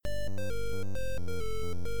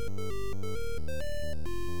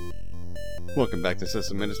Welcome back to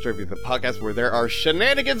System Administrator, the podcast where there are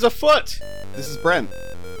shenanigans afoot. This is Brent.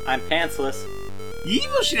 I'm pantsless.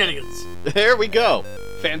 Evil shenanigans. There we go.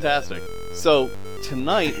 Fantastic. So,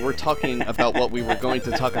 tonight we're talking about what we were going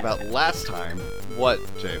to talk about last time. What,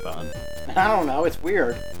 Javon? I don't know, it's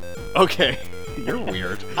weird. Okay, you're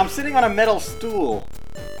weird. I'm sitting on a metal stool.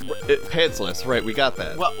 Pantsless, right, we got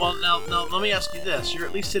that. Well, now, let me ask you this. You're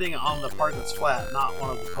at least sitting on the part that's flat, not one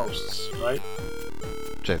of the posts, right?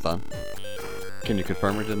 Javon, can you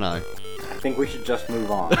confirm or deny? I think we should just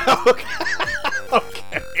move on.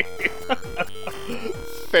 Okay.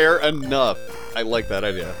 Fair enough. I like that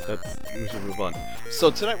idea. We should move on.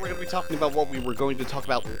 So tonight we're going to be talking about what we were going to talk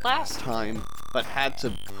about last time, but had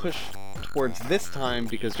to push towards this time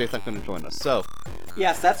because Jason couldn't join us. So,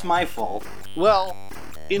 Yes, that's my fault. well,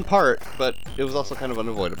 in part, but it was also kind of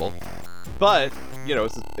unavoidable. But, you know,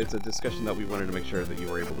 it's a discussion that we wanted to make sure that you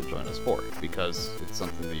were able to join us for, because it's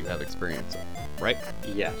something that you have experience in, right?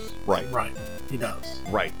 Yes. Right. Right. He does.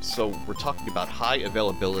 Right. So we're talking about high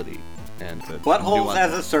availability and Buttholes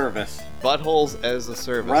as a service. Buttholes as a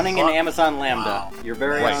service. Running in Amazon Lambda. Wow. Your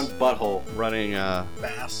very Right. own butthole. Running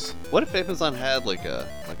Bass. what if Amazon had like a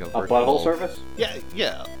A virtual butthole service?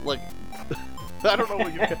 Yeah, like I don't know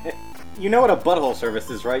what you You know what a butthole service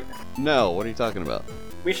is, right? No, what are you talking about?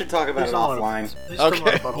 We should talk about it offline.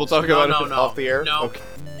 Okay, we'll talk about it off the air. No, Okay.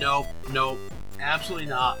 no, absolutely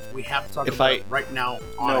not. We have to talk If about I- it right now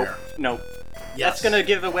on Nope. air. Nope. Yes. That's going to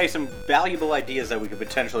give away some valuable ideas that we could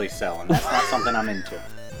potentially sell, and that's not something I'm into.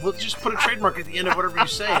 We'll just put a trademark at the end of whatever you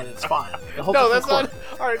say, and it's fine. The whole No, thing's that's not.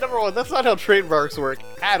 recorded. All right, number one, that's not how trademarks work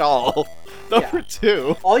at all. Number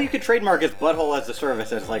two, All you could trademark is butthole as a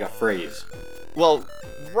service as like a phrase. well,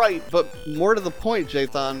 right, but more to the point,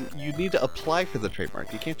 Jathan, you need to apply for the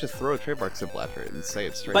trademark. You can't just throw a trademark symbol after it and say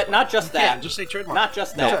it's trademark. But not just Yeah, that. just say trademark. Not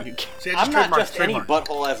just no, that. you can't. Say, I'm not trademark, just any trademark.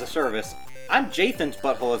 butthole as a service. I'm Jathan's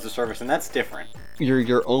butthole as a service, and that's different. You're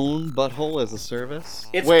your own butthole as a service?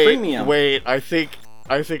 It's wait, premium. Wait, I think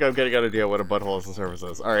I'm getting an idea what a butthole as a service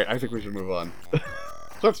is. Alright, I think we should move on.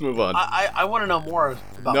 Let's move on. I want to know more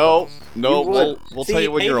about No, those. no, You would. we'll See, tell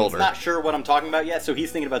you when you're Hayden's older. not sure what I'm talking about yet, so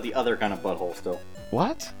he's thinking about the other kind of butthole still.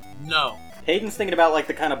 What? No. Hayden's thinking about like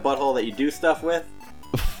the kind of butthole that you do stuff with.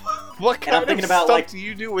 What And kind I'm thinking of about, stuff like- do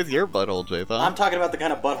you do with your butthole, Jathan? I'm talking about the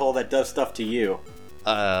kind of butthole that does stuff to you.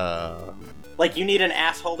 Like you need an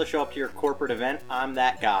asshole to show up to your corporate event. I'm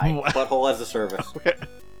that guy. What? Butthole as a service.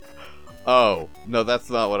 Oh, no,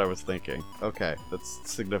 that's not what I was thinking. Okay, that's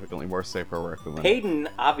significantly more safe for work than that. Hayden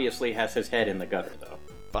obviously has his head in the gutter, though.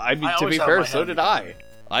 But I mean, I to always be have fair, my so head did in the I.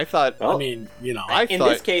 I thought... Well, I mean, you know. I in thought-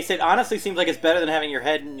 this case, it honestly seems like it's better than having your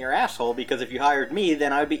head in your asshole, because if you hired me,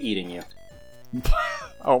 then I would be eating you.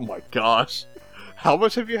 Oh my gosh. How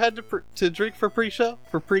much have you had to drink for pre-show?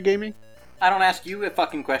 For pre-gaming? I don't ask you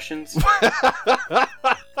fucking questions.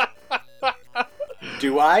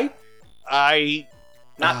 Do I? I...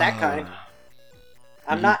 Not that kind.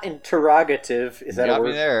 I'm not interrogative. Is that got a me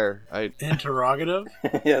word? there. Interrogative?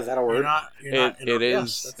 Yeah, is that a word? It yes,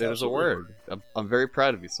 is that's a absolutely word. I'm very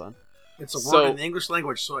proud of you, son. It's a So- word in the English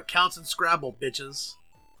language, so it counts in Scrabble, bitches.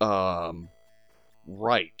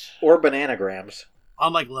 Right. Or bananagrams.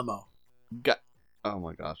 Unlike limo. Oh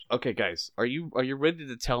my gosh. Okay, guys, are you ready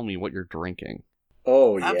to tell me what you're drinking?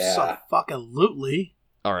 Oh, yeah. Absolutely.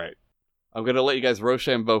 All right. I'm gonna let you guys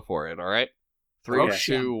Rochambeau for it. All right. 3,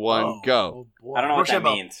 Rochambeau. 2, 1, go. Oh, boy. I don't know what that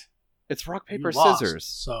Rochambeau. means. It's rock You paper lost, scissors.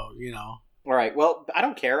 So, you know. Alright, well, I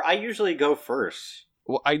don't care. I usually go first.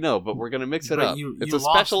 Well, I know, but we're gonna mix it But up. you It's a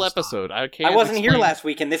lost special this time. episode. I can't. I wasn't here explain- last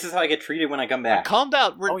week, and this is how I get treated when I come back. Calm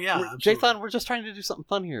down. Oh, yeah, we're absolutely. Jathan, we're just trying to do something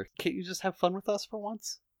fun here. Can't you just have fun with us for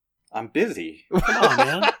once? I'm busy. Come on,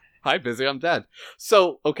 man. Hi, busy. I'm dead.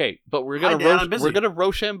 So, okay, but we're Hi, gonna Dad, I'm busy. we're gonna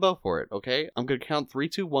Rochambeau for it. Okay, I'm gonna count 3,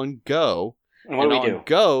 2, 1, go. And what do we on do?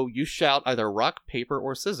 Go, you shout either rock, paper,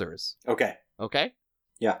 or scissors. Okay. Okay.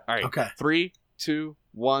 Yeah. All right. Okay. 3, 2,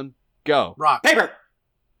 1, go. Rock. Paper!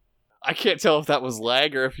 I can't tell if that was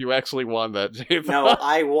lag or if you actually won that, Jathan. No,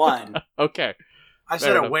 I won. Okay. I Fair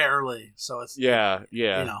said enough. it way early, so it's... Yeah. You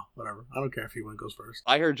know, whatever. I don't care if he goes first.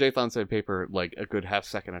 I heard Jathan say paper like a good half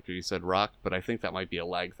second after you said rock, but I think that might be a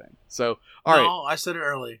lag thing. So, all right. No, I said it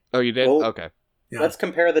early. Oh, you did? Well, Okay. Yeah. Let's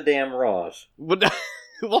compare the damn raws. Well, no,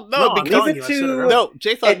 No, I'm because telling you, I said it early. no,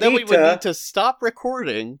 Jathan, then we would Anita. need to stop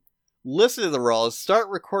recording, listen to the raws, start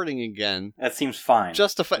recording again, That seems fine.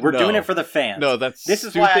 justify. We're doing it for the fans. No, that's This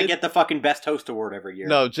is stupid. why I get the fucking best host award every year.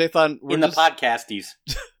 No, Jathan, we're in the just, podcasties.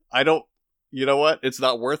 I don't. You know what? It's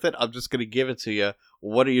not worth it. I'm just gonna give it to you.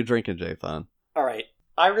 What are you drinking, Jathan? Alright.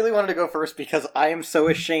 I really wanted to go first because I am so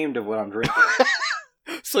ashamed of what I'm drinking.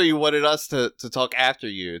 So you wanted us to talk after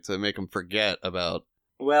you to make them forget about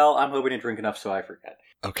Well, I'm hoping to drink enough so I forget.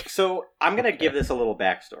 Okay. So I'm going to give this a little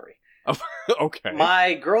backstory. Okay.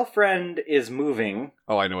 My girlfriend is moving.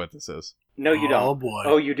 Oh, I know what this is. No, you don't. Oh, boy.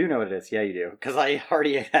 Oh, you do know what it is. Yeah, you do. Because I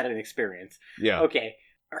already had an experience. Yeah. Okay.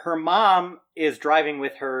 Her mom is driving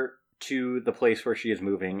with her to the place where she is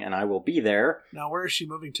moving, and I will be there. Now, where is she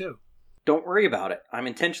moving to? Don't worry about it. I'm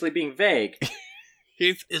intentionally being vague.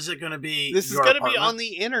 Is it going to be This is your going to be apartment? on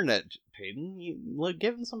the internet, Peyton.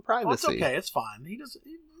 Give him some privacy. Well, it's okay. It's fine.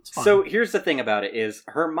 It's fine. So here's the thing about it is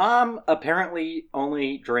her mom apparently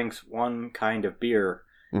only drinks one kind of beer,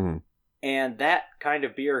 and that kind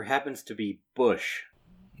of beer happens to be Busch.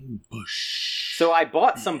 Busch. So I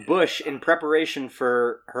bought some Busch in preparation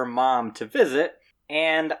for her mom to visit,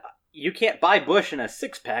 and you can't buy Busch in a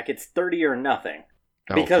 6-pack. It's 30 or nothing.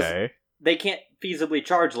 Because they can't feasibly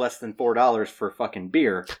charge less than $4 for fucking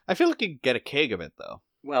beer. I feel like you could get a keg of it, though.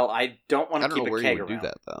 Well, I don't want to keep a keg around. I don't know where you would do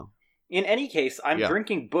that, though. In any case, I'm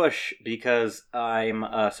drinking Busch because I'm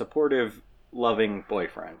a supportive, loving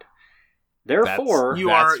boyfriend. Therefore,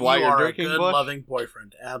 that's why you're drinking a good, Busch? loving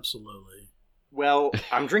boyfriend. Absolutely. Well,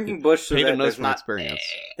 I'm drinking Busch so that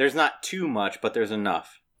there's not too much, but there's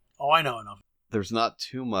enough. Oh, I know enough. There's not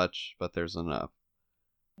too much, but there's enough.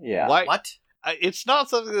 Yeah. Why? What? It's not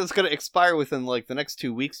something that's going to expire within like the next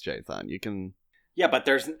 2 weeks, Jathan. You can. Yeah, but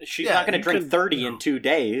she's not going to drink 30 in 2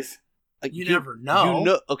 days. You never know. You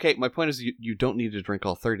know. Okay, my point is you don't need to drink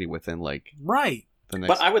all 30 within like right. the next.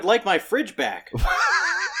 But I would like my fridge back.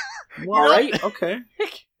 Well, all right. Okay.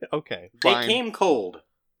 Okay. They came cold.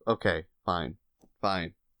 Okay. Fine.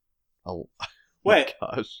 Oh. Wait.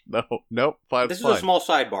 My gosh. No. Fine. This is a small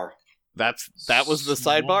sidebar. That was the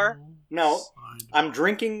sidebar? No, I'm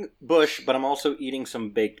drinking Busch, but I'm also eating some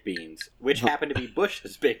baked beans, which happen to be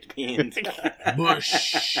Bush's baked beans.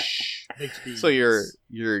 Busch baked beans. So you're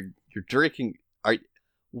drinking.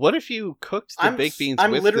 What if you cooked the baked beans?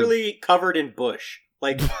 I'm with literally covered in Busch.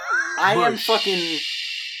 Like I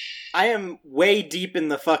am way deep in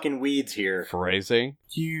the fucking weeds here. Phrasing.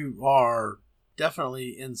 You are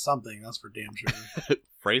definitely in something. That's for damn sure.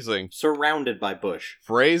 Phrasing. Surrounded by Busch.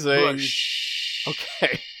 Phrasing. Busch.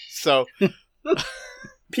 Okay. So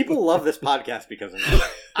people love this podcast because of me.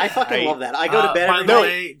 I fucking love that. I go to bed every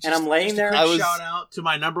night and I'm laying there. Shout out to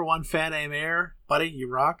my number one fan, Amer. Buddy, you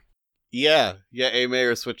rock. Yeah.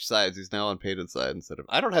 Mayor switched sides. He's now on Peyton's side instead of.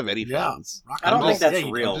 I don't have any fans. I don't think that's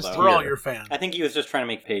real, though. We're all your fans. I think he was just trying to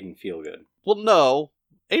make Peyton feel good. Well, no.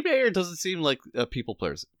 Mayor doesn't seem like a people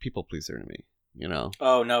pleaser to me. You know.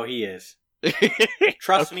 Oh no, he is.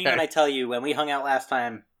 Trust me when I tell you, when we hung out last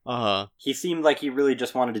time, he seemed like he really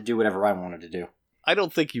just wanted to do whatever I wanted to do. I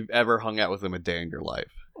don't think you've ever hung out with him a day in your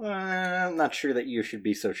life. I'm not sure that you should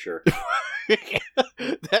be so sure.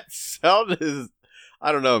 That sound is...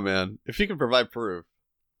 I don't know, man. If you can provide proof.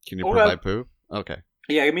 Can you provide proof? Okay.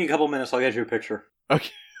 Yeah, give me a couple minutes, I'll get you a picture. Okay.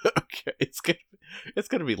 It's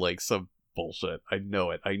gonna be like some bullshit. I know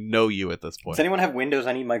it. I know you at this point. Does anyone have Windows?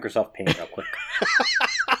 I need Microsoft Paint real quick.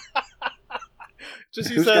 Just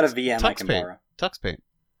Who's got a VM I can borrow? Tux Paint.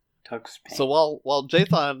 Tux Paint. So while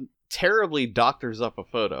Jathan terribly doctors up a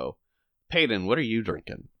photo, Peyton, what are you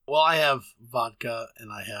drinking? Well, I have vodka and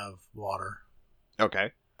I have water.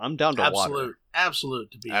 Okay. I'm down to water.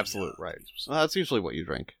 Absolute to be absolute, right. Well, that's usually what you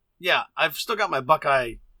drink. Yeah, I've still got my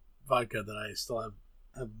Buckeye vodka that I still have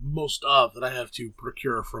most of that I have to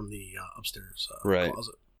procure from the upstairs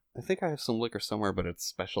closet. I think I have some liquor somewhere, but it's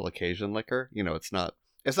special occasion liquor. You know, it's not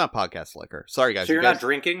podcast liquor. Sorry, guys. So you're not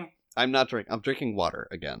drinking? I'm not drinking. I'm drinking water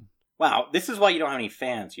again. Wow, this is why you don't have any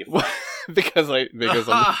fans. You because I'm.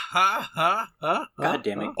 God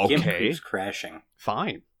damn it! Okay. Gimp keeps crashing.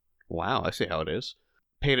 Fine. Wow, I see how it is.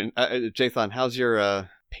 Peyton, Jathan, how's your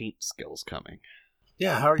paint skills coming?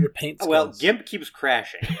 Yeah, how are your paint skills? Well, Gimp keeps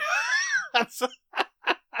crashing.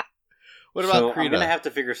 What about Krita? I'm gonna have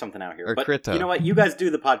to figure something out here. Or but Krita. You know what? You guys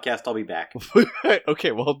do the podcast. I'll be back.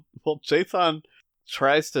 Okay. Well, Jathan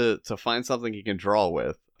tries to find something he can draw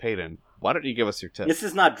with. Peyton, why don't you give us your tip? This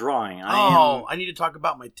is not drawing. I need to talk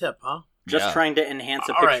about my tip, huh? Just trying to enhance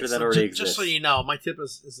a picture that already exists. Just so you know, my tip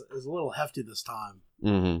is a little hefty this time.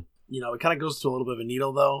 Mm-hmm. You know, it kind of goes to a little bit of a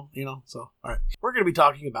needle, though, you know? So, all right. We're going to be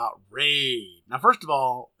talking about Raid. Now, first of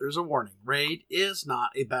all, there's a warning. Raid is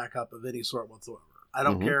not a backup of any sort whatsoever. I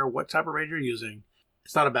don't care what type of Raid you're using.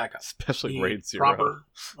 It's not a backup. Especially Raid Zero.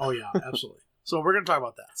 Oh, yeah, absolutely. So, we're going to talk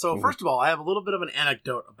about that. So, first of all, I have a little bit of an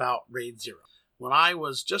anecdote about Raid Zero. When I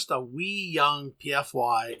was just a wee young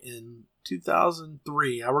PFY in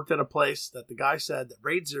 2003, I worked at a place that the guy said that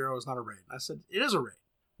Raid Zero is not a raid. I said, it is a raid.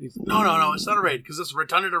 He said, no, it's not a raid because it's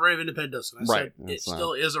redundant array of independence. And I said, it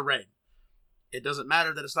still is a raid. It doesn't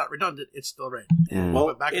matter that it's not redundant, it's still a raid. And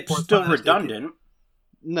well, it's still redundant.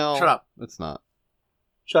 No. Shut up. It's not.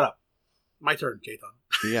 Shut up. My turn,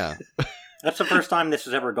 Jathan. Yeah. That's the first time this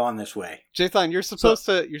has ever gone this way. Jathan, you're supposed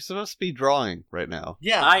to be drawing right now.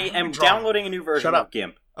 Yeah. I am downloading a new version of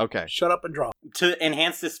GIMP Okay. Shut up and draw. to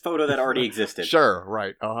enhance this photo that already existed. Sure,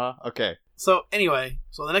 right. Okay. So anyway,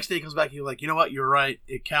 the next day he comes back, he's like, you know what, you're right.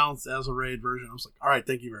 It counts as a RAID version. I was like, all right,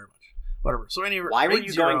 thank you very much. Whatever. So anyway, Why were RAID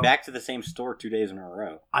you 0, going back to the same store 2 days in a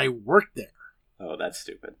row? I worked there. Oh, that's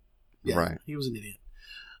stupid. Yeah, Right. He was an idiot.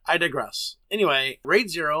 I digress. Anyway, RAID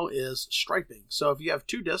 0 is striping. So if you have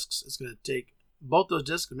 2 disks, it's going to take both those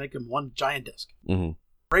disks and make them one giant disk. Mm-hmm.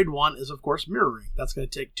 RAID 1 is, of course, mirroring. That's going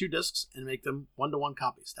to take 2 disks and make them 1-to-1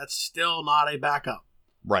 copies. That's still not a backup.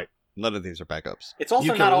 Right. None of these are backups. It's also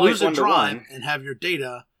You can not always lose a drive 1-to-1. and have your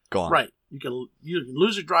data. Gone. Right. You can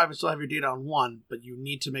lose a drive and still have your data on one, but you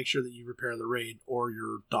need to make sure that you repair the RAID or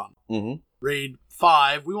you're done. Mm-hmm. RAID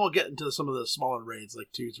 5, we won't get into some of the smaller RAIDs like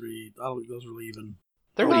 2, 3. I don't think those really even.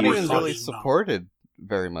 They're What not are you even talking really about? supported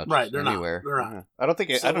very much Right, they're not. anywhere. They're not. Yeah. I don't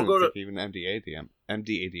think So I don't we'll go think even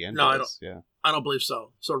MDADN No, I does. Yeah. I don't believe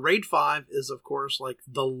so. So RAID 5 is, of course, like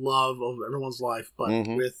the love of everyone's life, but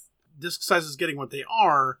Mhm. with disk sizes getting what they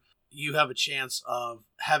are, you have a chance of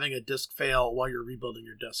having a disk fail while you're rebuilding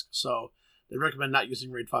your disk. So they recommend not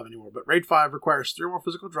using RAID 5 anymore. But RAID 5 requires 3 or more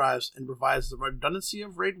physical drives and provides the redundancy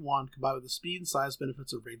of RAID 1 combined with the speed and size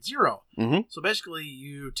benefits of RAID 0. Mm-hmm. So basically,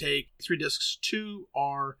 you take 3 disks, 2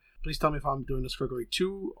 are, please tell me if I'm doing this correctly,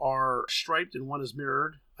 2 are striped and 1 is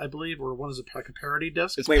mirrored, I believe, or 1 is a parity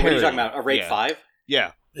disk. It's Wait, what are you parity. talking about? A RAID Yeah. 5?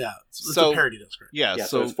 Yeah. Yeah, it's So- a parity disk, right? Yeah. Yeah,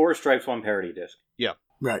 so it's 4 stripes, 1 parity disc.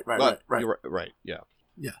 Right. You're right. Yeah.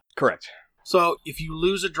 Yeah. Correct. So if you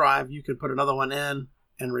lose a drive, you can put another one in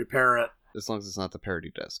and repair it. As long as it's not the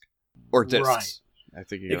parity disc or discs. Right. I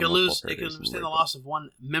think It got can multiple it can parities in withstand RAID the loss of 1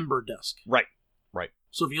 member disk. Right.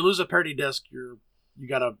 So if you lose a parity disk, you're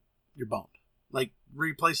boned. Like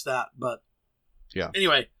replace that, but Yeah.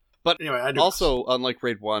 Anyway, But I do Also, unlike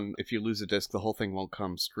RAID 1, if you lose a disc, the whole thing won't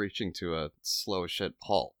come screeching to a slow as shit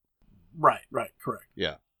halt. right, correct.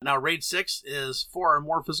 Yeah. Now RAID 6 is 4 or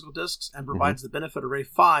more physical disks and Mm-hmm. provides the benefit of RAID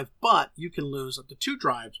 5, but you can lose up to 2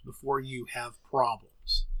 drives before you have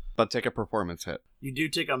problems. But take a performance hit. You do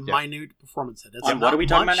take a Yeah. minute performance hit. It's And what not are we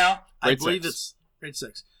talking much. about now? I RAID believe 6. it's RAID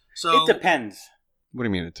 6. So It depends. What do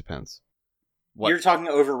you mean it depends? What? You're talking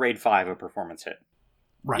over RAID 5, a performance hit.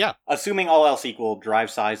 right. Yeah. Assuming all else equal,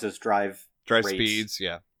 drive sizes, drive Drive rates. speeds,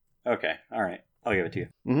 yeah. Okay, alright. I'll give it to you.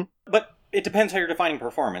 Mhm. But it depends how you're defining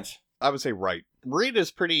performance. I would say right. RAID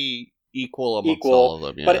is pretty equal amongst all of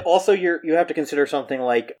them, yeah. But also you have to consider something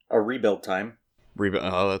like a rebuild time,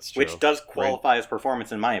 Oh, that's true. which does qualify as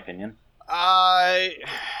performance in my opinion.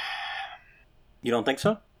 You don't think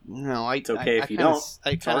so? No, it's okay if you don't.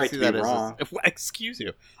 I It's kind alright of see to be that wrong. as excuse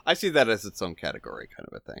you. I see that as its own category, kind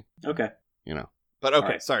of a thing. Okay. You know. But okay,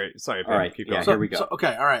 Alright. sorry, Ben, Alright, keep yeah. going. Here we go.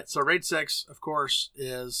 All right. So RAID 6, of course,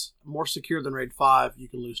 is more secure than RAID 5. You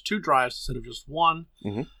can lose 2 drives instead of just 1.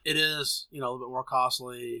 Mhm. It is, a little bit more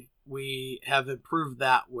costly. We have improved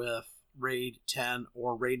that with RAID 10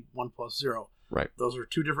 or RAID 1+0. Right. Those are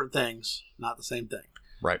 2 different things, not the same thing.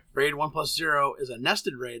 Right. RAID 1+0 is a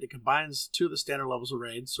nested RAID. It combines 2 of the standard levels of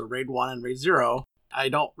RAID, so RAID 1 and RAID 0. I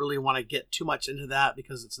don't really want to get too much into that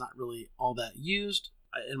because it's not really all that used,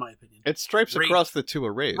 in my opinion. It stripes RAID- across the 2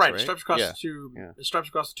 arrays, Right, right? it stripes across Yeah. the 2. Yeah. It stripes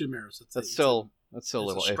across the 2 mirrors. That's still a it's a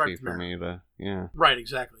little iffy striped for me to, yeah. right,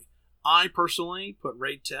 exactly. I personally put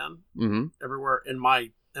RAID 10 Mm-hmm. everywhere in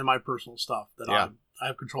my personal stuff that Yeah. I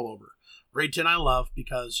have control over. RAID 10 I love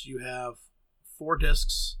because you have 4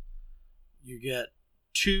 disks. You get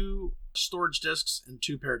 2 storage disks and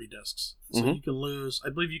 2 parity disks. So Mhm. you can lose, I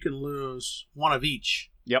believe you can lose 1 of each.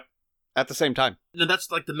 At the same time. No,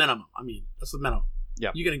 that's like the minimum. I mean, that's the minimum.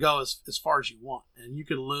 Yeah. You can go as far as you want. And you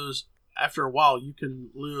can lose, after a while, you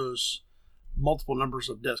can lose multiple numbers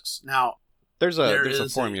of disks. Now, There's There a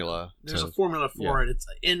is formula. there's to- a formula for it. It's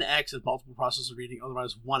NX is multiple processor reading,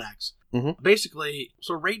 otherwise 1X. Mhm. Basically,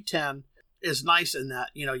 so RAID 10 is nice in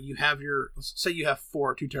that, you have say you have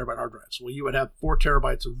 4 2-terabyte hard drives. Well, you would have 4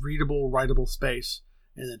 terabytes of readable, writable space,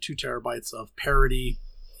 and then 2 terabytes of parity,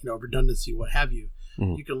 redundancy, what have you.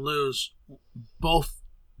 Mhm. You can lose both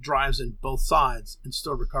drives in both sides and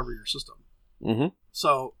still recover your system. Mhm.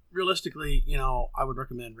 So realistically, I would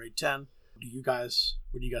recommend RAID 10. What do you guys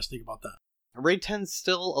think about that? RAID 10's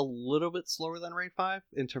still a little bit slower than RAID 5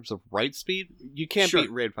 in terms of write speed. You can't Sure.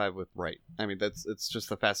 beat RAID 5 with write. I mean, it's just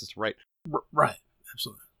the fastest write. Right,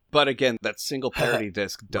 absolutely. But again, that single parity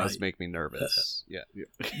disc does Right. make me nervous. Yeah.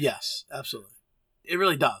 Yes, absolutely. It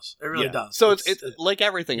really does. It really Yeah. does. So it's like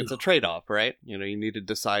everything. It's you a know. trade-off, right? You need to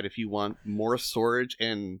decide if you want more storage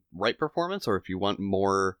and write performance, or if you want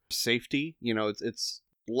more safety. It's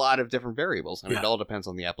lot of different variables, and it all depends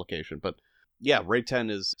on the application. But yeah, RAID 10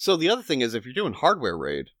 is... So the other thing is, if you're doing hardware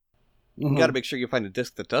RAID, you got to make sure you find a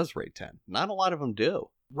disk that does RAID 10. Not a lot of them do.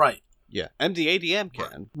 Right. Yeah, MD-ADM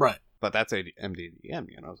can. Right. But that's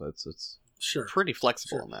MD-ADM, so it's sure pretty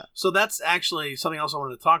flexible on that. So that's actually something else I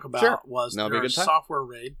wanted to talk about was there's software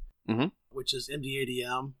RAID, which is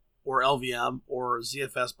MD-ADM or LVM or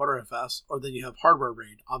ZFS ButterFS, or then you have hardware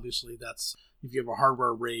RAID. Obviously, that's if you have a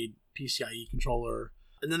hardware RAID PCIe controller.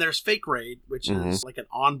 And then there's fake RAID, which is like an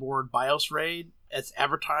onboard BIOS RAID. It's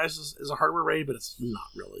advertised as a hardware RAID, but it's not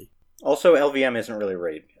really. Also, LVM isn't really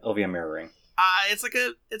RAID. LVM mirroring.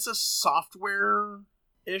 It's a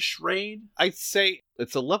software-ish RAID. I'd say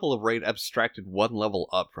it's a level of RAID abstracted one level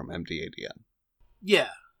up from MD-ADM. Yeah.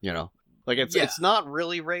 Like it's not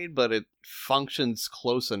really RAID, but it functions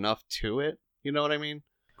close enough to it. You know what I mean?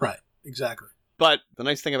 Right. Exactly. But the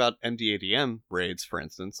nice thing about MD-ADM RAIDs, for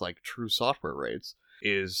instance, like true software RAIDs,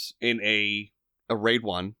 is in a RAID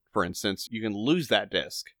 1, for instance, you can lose that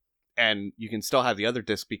disk, and you can still have the other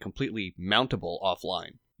disk be completely mountable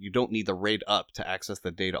offline. You don't need the RAID up to access the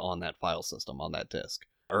data on that file system, on that disk.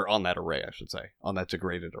 Or on that array, I should say. On that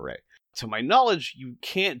degraded array. To my knowledge, you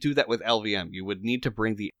can't do that with LVM. You would need to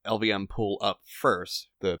bring the LVM pool up first,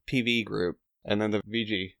 the PV group, and then the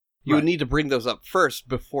VG. You would need to bring those up first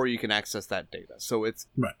before you can access that data. So it's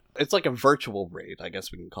like a virtual RAID, I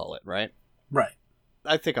guess we can call it, right? Right.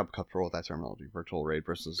 I think I'm comfortable with that terminology, virtual RAID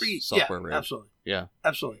versus software RAID. Absolutely. Yeah.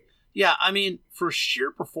 Absolutely. Yeah, I mean, for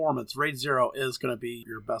sheer performance, RAID 0 is going to be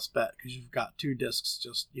your best bet because you've got 2 disks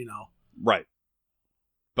just, Right.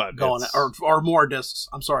 But going or more disks.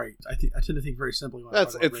 I'm sorry. I tend to think very simply when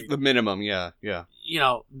it's RAID. the minimum, yeah.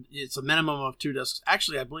 It's a minimum of 2 disks.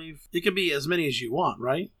 Actually, I believe it can be as many as you want,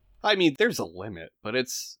 right? I mean, there's a limit, but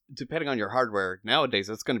it's depending on your hardware. Nowadays,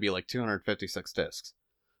 it's going to be like 256 disks.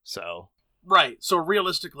 So... Right. So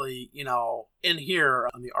realistically, in here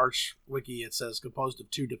on the Arch Wiki, it says composed of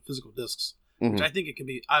 2 physical disks, which I think it can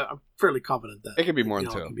be. I'm fairly confident that it can be more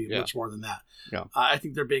than 2. It can be much more than that. Yeah. I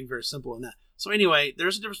think they're being very simple in that. So anyway,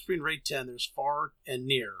 there's a difference between RAID 10. There's far and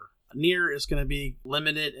near. Near is going to be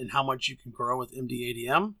limited in how much you can grow with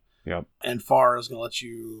MD-ADM. Yep. And far is going to let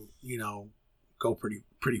you, go pretty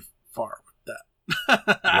far with that.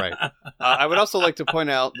 Right. I would also like to point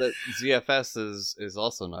out that ZFS is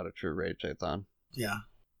also not a true RAID, Jathan. Yeah.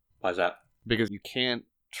 Why is that? Because you can't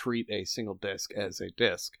treat a single disk as a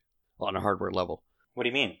disk on a hardware level. What do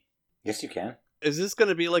you mean? Yes, you can. Is this going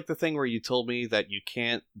to be like the thing where you told me that you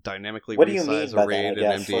can't dynamically what do you mean resize by a RAID that,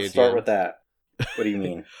 I in guess? MD-ADM? Let's start with that. What do you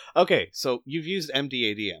mean? Okay, so you've used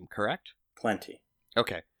MD-ADM, correct? Plenty.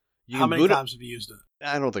 Okay. How many times have you used it?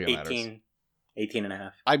 I don't think it matters. 18 and a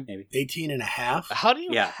half, maybe. 18 and a half? How do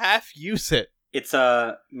you half use it? It's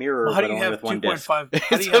a mirror, well, how do you but only have with one disk. How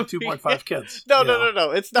do you have 2.5 kids?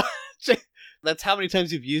 No. It's not. That's how many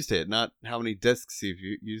times you've used it, not how many disks you've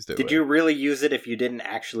used it Did with. you really use it if you didn't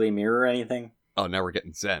actually mirror anything? Oh, now we're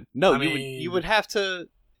getting zen. No, you would have to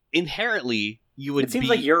inherently. You would. It seems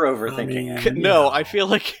like you're overthinking it. No, I feel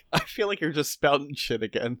like you're just spouting shit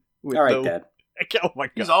again. All right, Dad. Oh my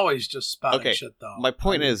god, he's always just spouting shit, though. My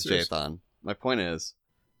point is, Jathan. My point is,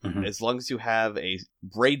 as long as you have a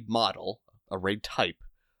RAID model, a RAID type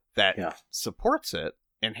that supports it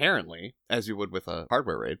inherently, as you would with a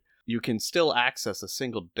hardware RAID, you can still access a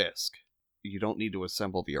single disk. You don't need to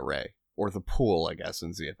assemble the array or the pool, I guess,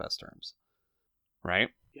 in ZFS terms. Right?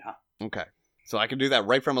 Yeah. Okay. So I can do that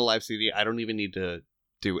right from a live CD. I don't even need to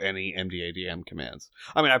do any MD-ADM commands.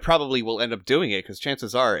 I mean, I probably will end up doing it because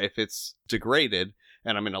chances are if it's degraded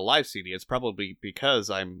and I'm in a live CD, it's probably because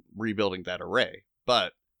I'm rebuilding that array.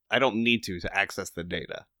 But I don't need to access the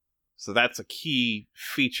data. So that's a key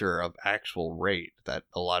feature of actual RAID that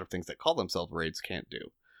a lot of things that call themselves RAIDs can't do.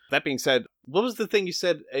 That being said, what was the thing you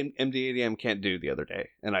said MD-ADM can't do the other day?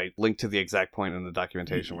 And I linked to the exact point in the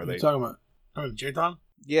documentation where they... talking about Jathan?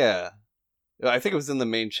 Yeah. I think it was in the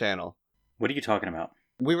main channel. What are you talking about?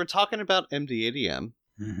 We were talking about MD-ADM,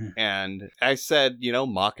 and I said,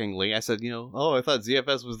 mockingly, I said, oh, I thought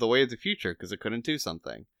ZFS was the way of the future because it couldn't do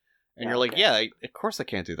something. And you're like, yeah, of course I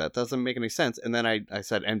can't do that. Doesn't make any sense. And then I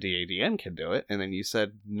said MD-ADM can do it, and then you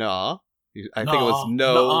said, nah. I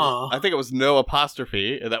think it was no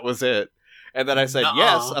apostrophe, and that was it. And then I said,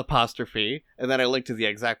 yes, apostrophe, and then I linked to the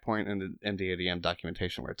exact point in the MD-ADM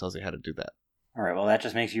documentation where it tells you how to do that. All right, well, that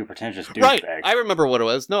just makes you a pretentious douchebag. Right, I remember what it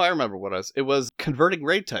was. No, I remember what it was. It was converting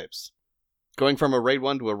RAID types. Going from a RAID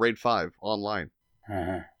 1 to a RAID 5 online.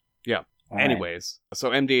 Yeah. All anyways,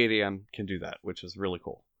 so MD-ADM can do that, which is really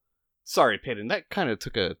cool. Sorry, Peyton, that kind of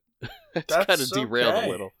took a... that kind of derailed a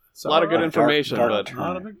little. A lot of good information, but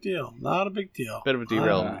not a big deal. Not a big deal. Bit of a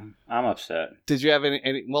derailment. I'm upset. Did you have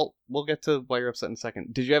any? Well, we'll get to why you're upset in a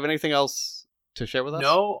second. Did you have anything else to share with us?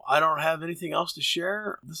 No, I don't have anything else to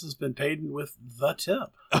share. This has been paid with the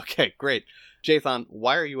tip. Okay, great. Jathan,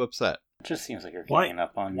 why are you upset? It just seems like you're ganging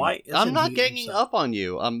up on me. Why I'm not ganging up on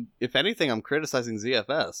you. If anything, I'm criticizing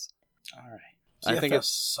ZFS. All right. ZFS I think it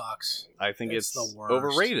sucks. I think it's the worst.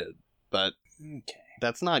 overrated, but Okay.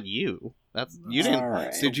 that's not you. You All didn't.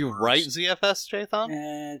 right. Did you write ZFS, Jathan?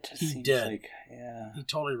 It just He seems did. like, yeah. He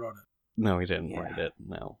totally wrote it. No, he didn't Yeah. write it.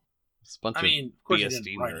 No, it's a bunch I mean, of course he BSD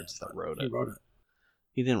didn't write nerds it, that but wrote he it. wrote it.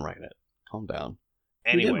 He didn't write it. Calm down.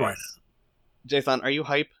 He did Anyways, write Jathan, are you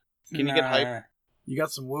hype? Can you get hype? You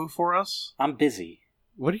got some woo for us? I'm busy.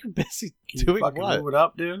 What are you busy Can doing? you fucking What? move it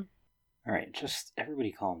up, dude? All right, just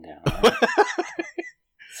everybody calm down. All right?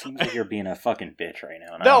 Seems like you're being a fucking bitch right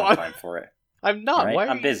now, and No, I don't have time for it. I'm not. All right? Why? Are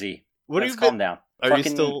I'm you... busy. What Let's are you? calm down. Are you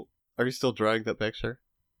still? Are you still drawing that picture?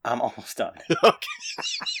 I'm almost done. Okay.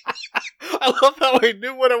 I love how I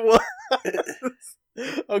knew what it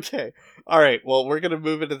was. Okay. All right. Well, we're gonna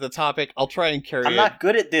move into the topic. I'll try and carry I'm it. not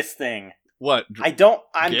good at this thing. What? I'm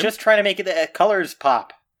GIMP? just trying to make it the colors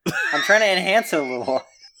pop. I'm trying to enhance it a little.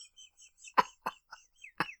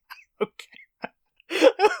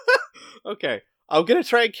 Okay. I'm gonna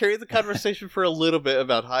try and carry the conversation for a little bit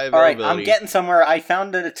about high All right, availability. I'm getting somewhere. I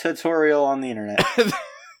found a tutorial on the internet.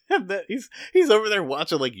 And then he's over there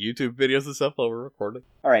watching like YouTube videos and stuff while we're recording.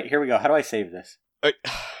 All right, here we go. How do I save this?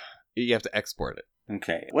 You have to export it.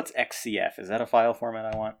 Okay, what's XCF? Is that a file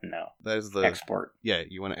format I want? No. That is the Export. Yeah,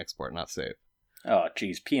 you want to export, not save. Oh,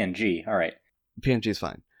 geez, PNG. All right. PNG is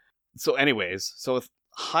fine. So, anyways, with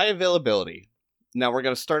high availability, now we're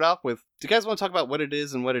going to start off with. Do you guys want to talk about what it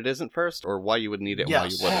is and what it isn't first, or why you would need it and why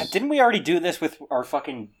you Yes. wouldn't? Didn't we already do this with our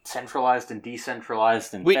fucking centralized and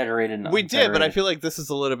decentralized and federated and We did, but I unfederated? feel like this is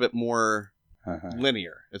a little bit more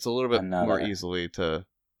linear. It's a little bit more Another. easily to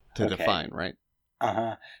Okay. define, right?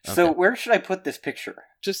 Uh-huh. So Okay. where should I put this picture?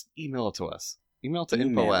 Just email it to us. Email to Email.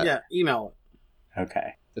 info at. Yeah, email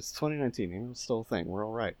Okay. It's 2019. Email's still a thing. We're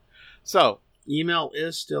all right. So. it. Email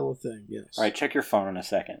is still a thing, yes. All right, check your phone in a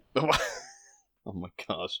second. Oh my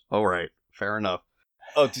gosh. All right. Fair enough.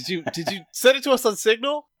 Oh, did you send it to us on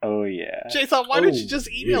Signal? Oh, yeah. Jason, why didn't you just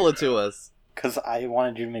email it to us? Because I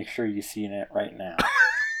wanted you to make sure you seen it right now.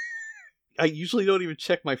 I usually don't even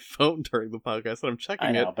check my phone during the podcast, and I'm checking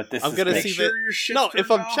I know, it. but this I'm is gonna big. see Make sure that- your shit's No, turned if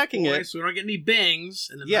I'm off, checking it- boys, so we don't get any bings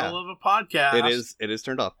in the Yeah. middle of a podcast. It is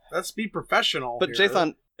turned off. Let's be professional. But here.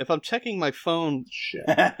 Jason, if I'm checking my phone, Shit.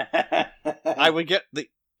 I would get the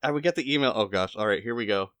email. Oh gosh. All right, here we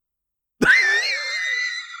go.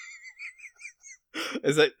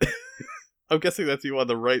 Is that? I'm guessing that's you on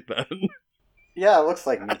the right then. Yeah, it looks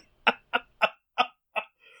like me.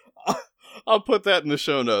 I'll put that in the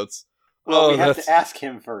show notes. Well, we have that's- to ask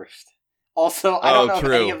him first. Also, I don't know if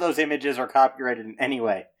true. any of those images are copyrighted in any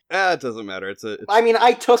way. It doesn't matter. It's I mean,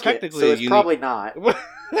 I took it, technically so a it's unique- probably not.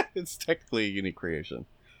 it's technically a unique creation.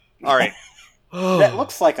 All right. That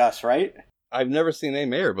looks like us, right? I've never seen a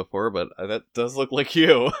mayor before, but that does look like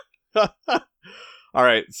you. All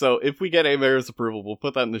right, so if we get a mayor's approval, we'll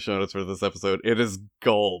put that in the show notes for this episode. It is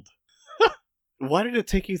gold. Why did it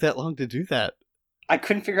take you that long to do that? I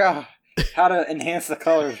couldn't figure out how to enhance the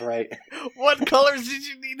colors right. What colors did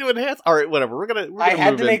you need to enhance? All right, whatever. We're gonna I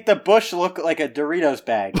had move to in. make the bush look like a Doritos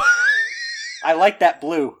bag. I like that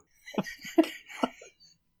blue.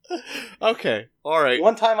 Okay, all right.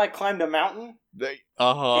 One time I climbed a mountain,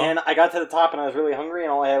 and I got to the top and I was really hungry,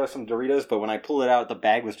 and all I had was some Doritos, but when I pulled it out, the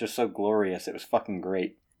bag was just so glorious. It was fucking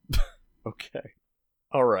great. Okay,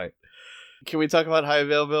 all right. Can we talk about high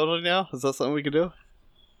availability now? Is that something we can do?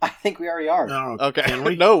 I think we already are. No, Okay. can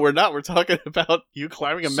we? No, we're not. We're talking about you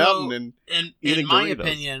climbing a So, mountain and In eating my Doritos.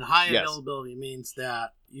 opinion, high Yes. availability means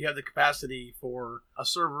that you have the capacity for a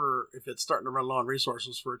server, if it's starting to run low on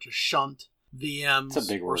resources, for it to shunt VMs It's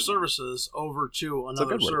a big or word. services over to It's a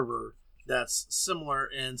another good word. server that's similar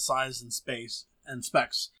in size and space and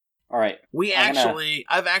specs. All right.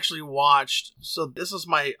 I've actually watched, so this is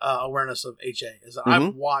my awareness of HA, is that Mm-hmm.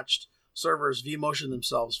 I've watched servers vMotion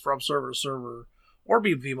themselves from server to server, or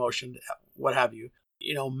be vMotioned, what have you,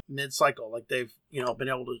 mid-cycle. Like they've, been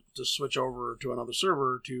able to switch over to another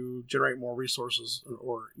server to generate more resources,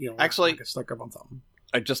 or, Actually, like stuck up on something.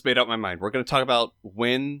 I just made up my mind. We're going to talk about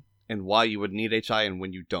when and why you would need HI and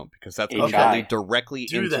when you don't, because that's going to HI. lead directly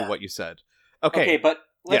Do into that. what you said. Okay, Okay. but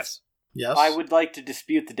let's, Yes. Yes? I would like to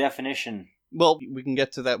dispute the definition. Well, we can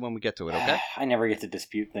get to that when we get to it, okay? I never get to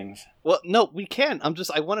dispute things. Well, no, we can.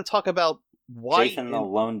 I want to talk about why... Jason the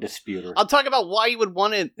lone disputer. I'll talk about why you would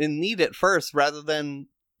want it and need it first, rather than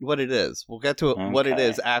what it is. We'll get to what it Okay.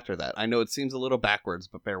 is after that. I know it seems a little backwards,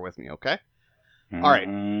 but bear with me, okay? Mm-hmm. All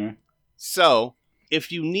right. So,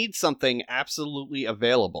 if you need something absolutely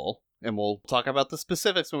available, and we'll talk about the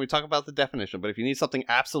specifics when we talk about the definition, but if you need something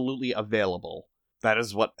absolutely available, that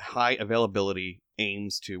is what high availability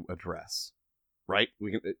aims to address. Right?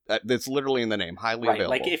 It's literally in the name, highly available.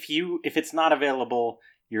 Like if it's not available,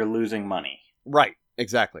 you're losing money. Right,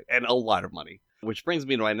 exactly. And a lot of money. Which brings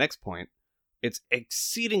me to my next point. It's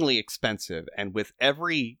exceedingly expensive, and with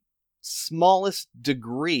every smallest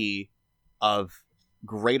degree of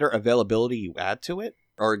greater availability you add to it,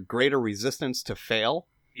 or greater resistance to fail,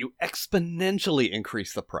 you exponentially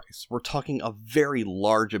increase the price. We're talking a very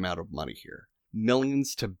large amount of money here.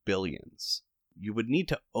 Millions to billions. You would need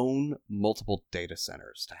to own multiple data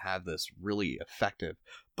centers to have this really effective,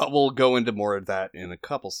 but we'll go into more of that in a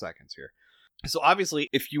couple seconds here. So obviously,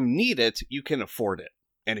 if you need it, you can afford it.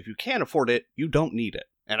 And if you can't afford it, you don't need it.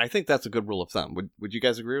 And I think that's a good rule of thumb. Would you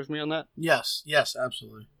guys agree with me on that? Yes,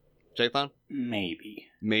 absolutely. Jathan?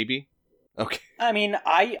 Maybe. Okay. I mean,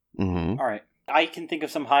 all right. I can think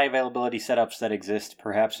of some high availability setups that exist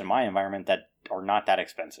perhaps in my environment that are not that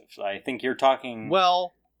expensive. So I think you're talking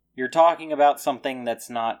about something that's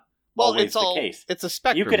not always the case. It's a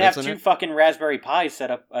spectrum. You could have two fucking Raspberry Pis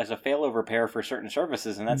set up as a failover pair for certain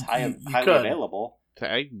services, and that's highly available.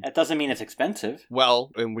 That doesn't mean it's expensive.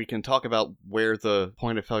 Well, and we can talk about where the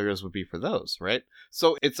point of failures would be for those, right?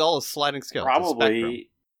 So it's all a sliding scale. Probably,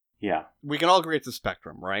 yeah. We can all agree it's a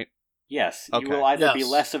spectrum, right? Yes. Okay. You will either be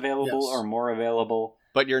less available or more available.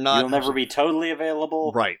 But you're not... You'll never be totally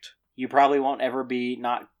available. Right. You probably won't ever be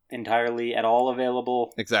not entirely at all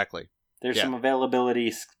available. Exactly. There's some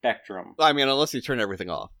availability spectrum. I mean, unless you turn everything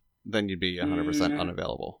off, then you'd be 100%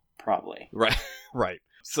 unavailable. Probably. Right. Right.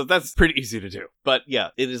 So that's pretty easy to do. But yeah,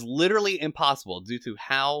 it is literally impossible due to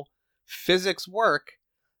how physics work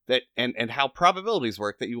that and how probabilities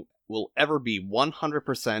work that you will ever be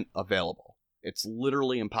 100% available. It's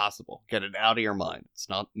literally impossible. Get it out of your mind. It's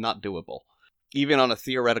not doable. Even on a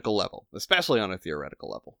theoretical level, especially on a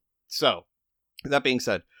theoretical level. So, that being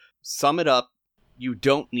said, sum it up, you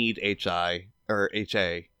don't need HA,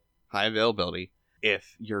 high availability,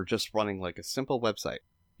 if you're just running like a simple website.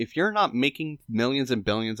 If you're not making millions and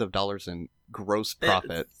billions of dollars in gross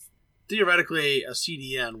profit... Theoretically, a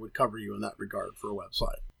CDN would cover you in that regard for a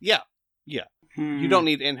website. Yeah. You don't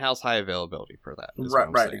need in-house high availability for that.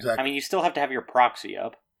 Right, exactly. I mean, you still have to have your proxy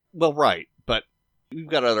up. Well, right, but we've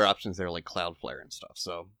got other options there like Cloudflare and stuff,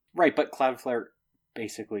 so... Right, but Cloudflare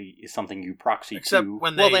basically is something you proxy Except to.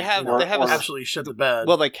 when they have absolutely shit the bed.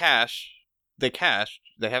 Well, they have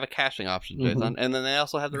a caching option, Jason, and then they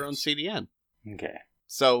also have their own CDN. Okay.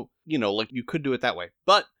 So, like you could do it that way.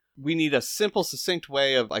 But we need a simple, succinct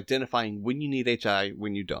way of identifying when you need HI,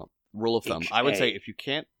 when you don't. Rule of thumb. I would say if you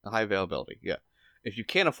can't, high availability, yeah. If you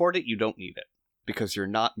can't afford it, you don't need it. Because you're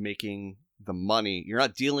not making the money, you're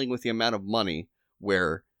not dealing with the amount of money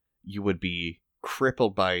where you would be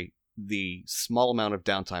crippled by the small amount of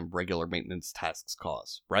downtime regular maintenance tasks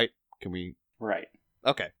cause, right? Can we... Right.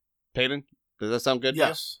 Okay. Peyton, does that sound good?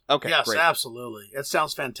 Yes. Okay, yes, great. Absolutely. It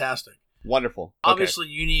sounds fantastic. Wonderful. Obviously,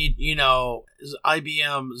 you need,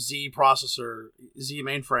 IBM Z processor, Z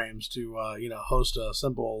mainframes to, host a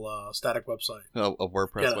simple static website. A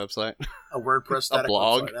WordPress website? A WordPress static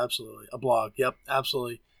blog? website, absolutely. A blog, yep,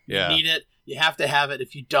 absolutely. Yeah. You need it. You have to have it.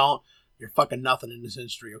 If you don't, you're fucking nothing in this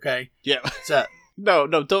industry, okay? Yeah. That's it. No,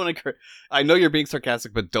 don't encourage. I know you're being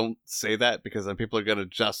sarcastic, but don't say that because then people are going to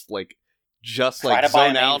just zone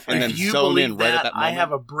out and then zone in right at that moment. I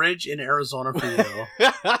have a bridge in Arizona for you.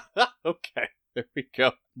 Okay, there we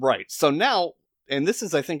go. Right. So now, and this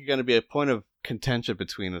is, I think, going to be a point of contention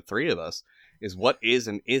between the three of us, is what is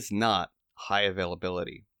and is not high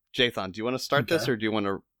availability. Jathan, do you want to start this, or do you want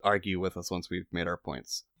to argue with us once we've made our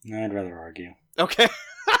points? I'd rather argue. Okay.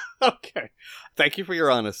 Okay. Thank you for your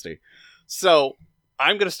honesty. So,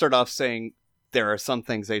 I'm going to start off saying there are some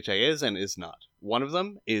things HA is and is not. One of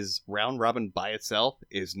them is round robin by itself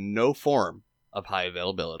is no form of high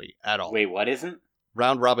availability at all. Wait, what isn't?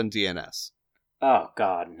 Round robin DNS. Oh,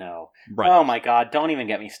 God, no. Right. Oh, my God, don't even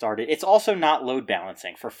get me started. It's also not load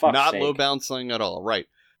balancing, for fuck's sake. Not load balancing at all, right.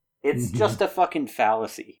 It's just a fucking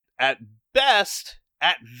fallacy. At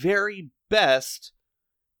very best,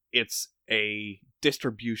 it's a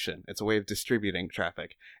distribution. It's a way of distributing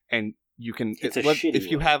traffic. And you can... It's a shitty if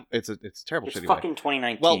you way. have... It's a terrible shitty way. It's fucking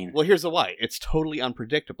 2019. Well, here's the why. It's totally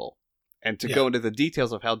unpredictable. And to go into the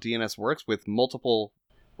details of how DNS works with multiple...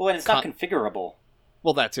 Well, and it's not configurable.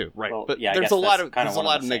 Well, that too, right. Well, but yeah, there's a lot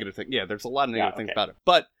of negative things. Yeah, there's a lot of negative things about it.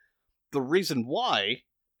 But the reason why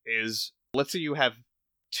is, let's say you have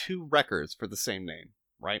two records for the same name,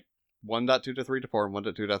 right? 1.2 to 3 to 4 and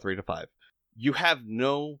 1.2 to 3 to 5. You have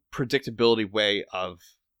no predictability way of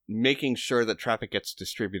making sure that traffic gets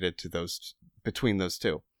distributed to those between those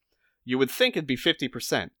two. You would think it'd be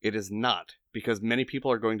 50%. It is not, because many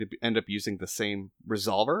people are going to end up using the same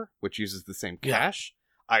resolver, which uses the same cache.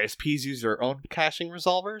 ISPs use their own caching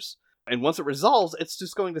resolvers. And once it resolves, it's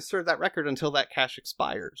just going to serve that record until that cache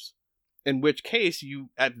expires. In which case, you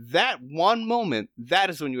at that one moment, that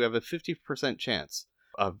is when you have a 50% chance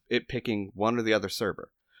of it picking one or the other server.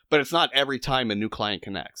 But it's not every time a new client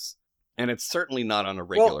connects. And it's certainly not on a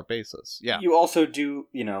regular basis. Yeah. You also do,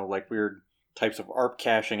 like weird types of ARP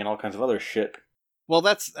caching and all kinds of other shit. Well,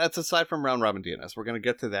 that's aside from round-robin DNS. We're going to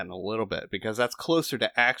get to that in a little bit, because that's closer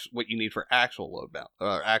to what you need for actual load balance,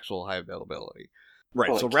 or actual high availability. Right,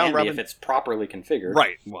 well, so it round can be robin, if it's properly configured.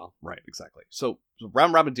 Right, well, right, exactly. So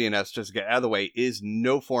round robin DNS, just to get out of the way, is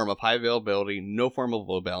no form of high availability, no form of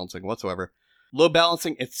load balancing whatsoever. Load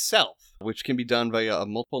balancing itself, which can be done via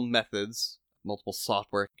multiple methods, multiple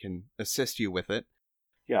software can assist you with it.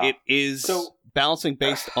 Yeah. It is balancing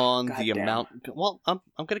based on the amount. Well, I'm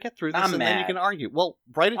going to get through this, and then you can argue. Well,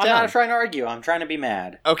 write it down. I'm not trying to argue. I'm trying to be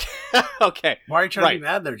mad. Okay. Okay. Why are you trying to be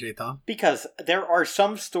mad there, J-Thon? Because there are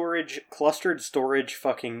some clustered storage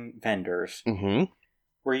fucking vendors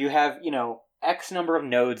where you have, X number of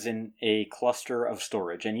nodes in a cluster of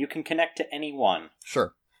storage, and you can connect to any one.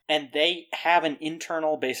 Sure. And they have an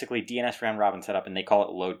internal, basically, DNS round robin setup, and they call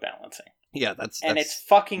it load balancing. Yeah, that's and it's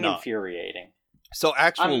fucking infuriating. So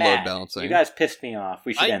actual load balancing. You guys pissed me off.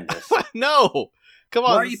 We should end this. No! Come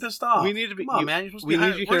on. Why are you pissed off? We need to be. Come on, man. You're supposed to be. We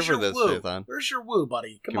need you here for this, Jathan. Where's your woo,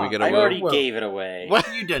 buddy? Come on. I already gave it away.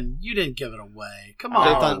 What? You didn't give it away. Come on,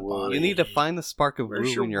 Jathan, you need to find the spark of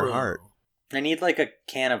woo in your heart. I need like a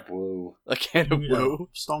can of woo. A can of woo?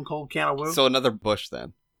 Stone cold can of woo? So another bush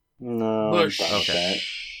then. No. Bush. Okay.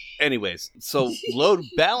 Anyways, so load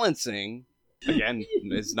balancing, again,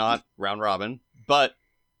 is not round robin, but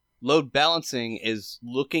load balancing is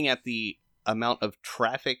looking at the amount of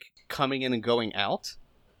traffic coming in and going out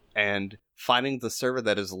and finding the server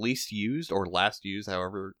that is least used or last used,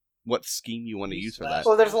 however, what scheme you want to use for that.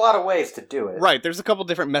 Well, there's a lot of ways to do it. Right, there's a couple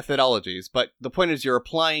different methodologies, but the point is you're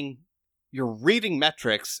reading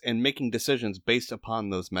metrics and making decisions based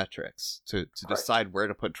upon those metrics to decide where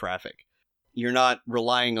to put traffic. You're not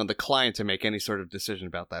relying on the client to make any sort of decision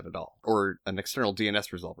about that at all, or an external DNS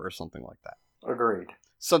resolver or something like that. Agreed.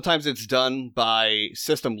 Sometimes it's done by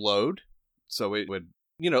system load, so it would,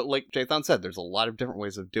 like Jathan said, there's a lot of different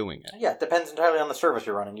ways of doing it. Yeah, it depends entirely on the service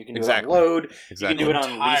you're running. You can do it on load, you can do it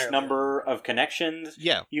on least number of connections,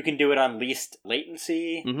 you can do it on least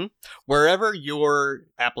latency. Mm-hmm. Wherever your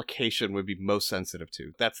application would be most sensitive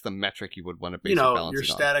to, that's the metric you would want to base your balancing on. Your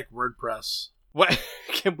static WordPress. What?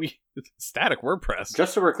 Static WordPress?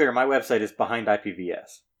 Just so we're clear, my website is behind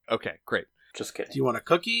IPVS. Okay, great. Just kidding. Do you want a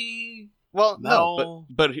cookie? Well, no,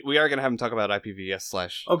 but we are going to have him talk about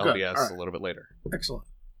IPVS/LDS a little bit later. Excellent.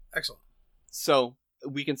 So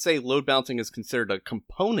we can say load balancing is considered a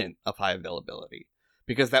component of high availability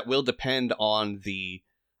because that will depend on the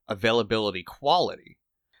availability quality.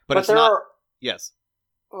 But it's not. Yes.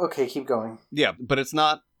 Okay, keep going. Yeah, but it's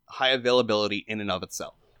not high availability in and of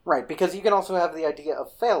itself. Right, because you can also have the idea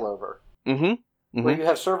of failover. Mm-hmm. Where you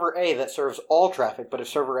have server A that serves all traffic, but if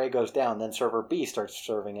server A goes down, then server B starts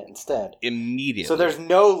serving it instead. Immediately. So there's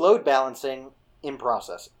no load balancing in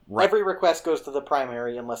process. Right. Every request goes to the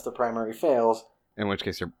primary unless the primary fails. In which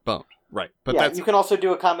case you're boned. Right. But you can also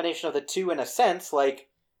do a combination of the two in a sense, like...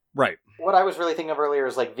 Right. What I was really thinking of earlier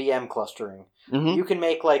is like VM clustering. Mm-hmm. You can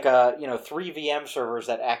make like 3 VM servers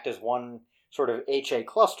that act as one sort of HA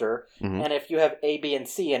cluster, and if you have A, B, and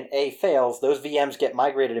C, and A fails, those VMs get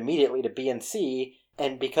migrated immediately to B and C,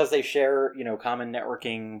 and because they share, common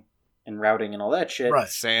networking and routing and all that shit,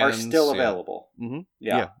 are still available. Mm-hmm.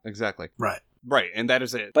 Yeah, exactly. Right, and that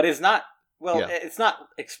is it. But it's not, it's not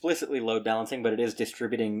explicitly load balancing, but it is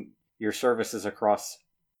distributing your services across...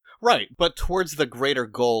 Right, but towards the greater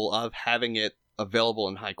goal of having it available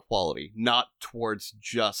in high quality, not towards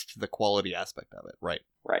just the quality aspect of it, right?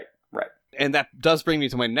 Right. And that does bring me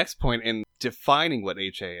to my next point in defining what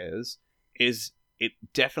HA is it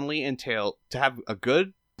definitely entails, to have a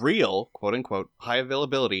good, real, quote-unquote, high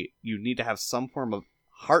availability, you need to have some form of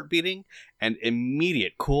heart beating and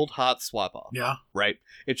immediate cold hot swap off. Yeah. Right?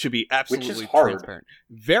 It should be absolutely Which is hard. transparent.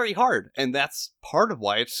 Very hard. And that's part of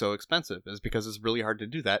why it's so expensive, is because it's really hard to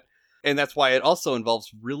do that. And that's why it also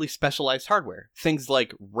involves really specialized hardware. Things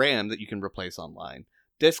like RAM that you can replace online.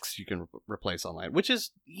 Disks you can replace online, which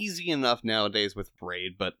is easy enough nowadays with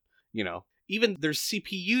RAID, but, Even there's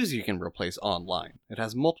CPUs you can replace online. It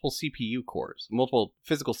has multiple CPU cores, multiple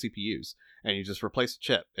physical CPUs, and you just replace a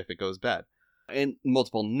chip if it goes bad. And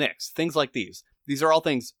multiple NICs, things like these. These are all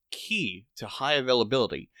things key to high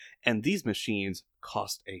availability, and these machines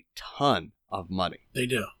cost a ton of money. They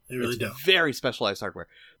do. They really do. Very specialized hardware.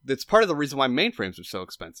 That's part of the reason why mainframes are so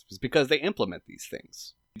expensive, is because they implement these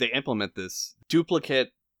things. They implement this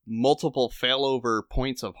duplicate, multiple failover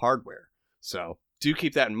points of hardware. So do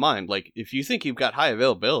keep that in mind. Like, if you think you've got high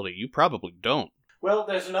availability, you probably don't. Well,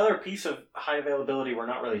 there's another piece of high availability we're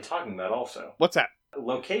not really talking about also. What's that?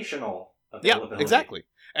 Locational availability. Yeah, exactly.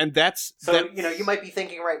 And that's... you might be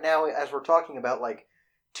thinking right now, as we're talking about, like,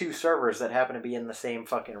 2 servers that happen to be in the same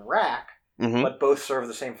fucking rack, but both serve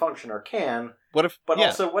the same function or can.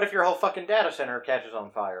 Also, what if your whole fucking data center catches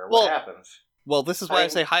on fire? What happens? Well, this is why I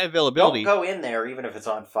say high availability. Don't go in there, even if it's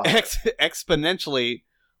on fire. Exponentially...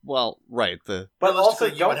 Well, right. But also,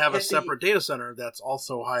 you would have a separate data center that's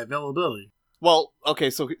also high availability. Well, okay,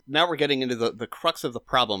 so now we're getting into the crux of the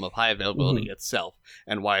problem of high availability itself,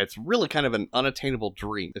 and why it's really kind of an unattainable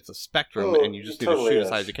dream. It's a spectrum, and you just need to shoot as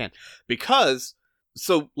high as you can. Because,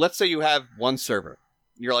 so let's say you have one server.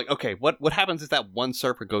 You're like, okay, what happens if that one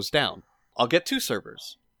server goes down? I'll get 2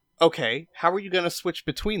 servers. Okay, how are you going to switch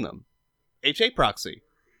between them? HA proxy.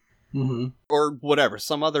 Or whatever,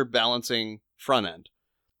 some other balancing front end.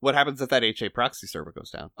 What happens if that HA proxy server goes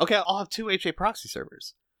down? Okay, I'll have 2 HA proxy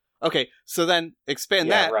servers. Okay, so then expand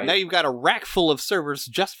that. Right. Now you've got a rack full of servers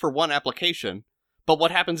just for one application. But what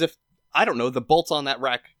happens if, I don't know, the bolts on that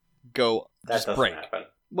rack just break? Happen.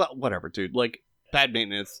 Well, whatever, dude. Like, bad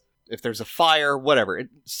maintenance, if there's a fire, whatever.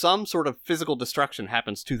 Some sort of physical destruction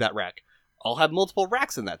happens to that rack. I'll have multiple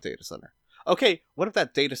racks in that data center. Okay, what if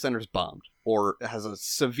that data center's bombed? Or has a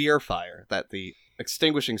severe fire that the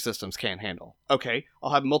extinguishing systems can't handle? Okay,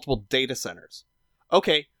 I'll have multiple data centers.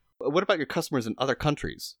 Okay, what about your customers in other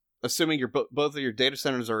countries? Assuming both of your data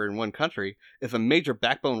centers are in one country, if a major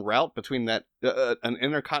backbone route between that an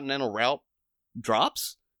intercontinental route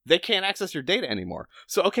drops, they can't access your data anymore.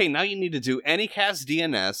 So, okay, now you need to do Anycast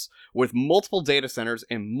DNS with multiple data centers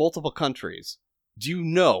in multiple countries. Do you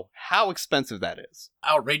know how expensive that is?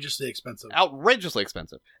 Outrageously expensive. Outrageously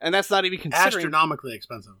expensive. And that's not even considering... Astronomically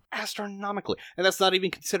expensive. Astronomically. And that's not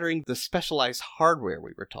even considering the specialized hardware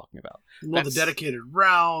we were talking about. Well, the dedicated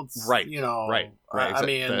routes. Right. Right. I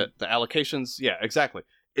mean... The allocations. Yeah, exactly.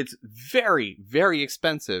 It's very, very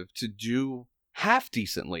expensive to do half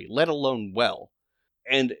decently, let alone well.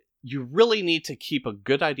 And you really need to keep a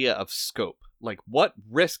good idea of scope. Like, what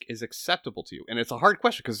risk is acceptable to you? And it's a hard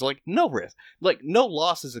question because, like, no risk. Like, no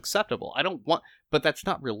loss is acceptable. But that's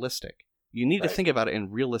not realistic. You need to think about it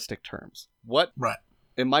in realistic terms. What,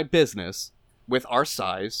 in my business, with our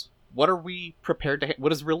size, what are we prepared to,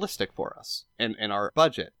 what is realistic for us in our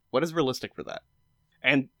budget? What is realistic for that?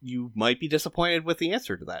 And you might be disappointed with the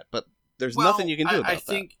answer to that, but there's nothing you can do about that. I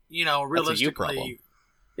think, realistically,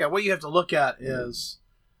 what you have to look at is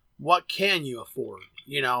what can you afford?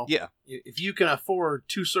 If you can afford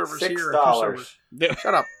 2 servers here and 2 servers,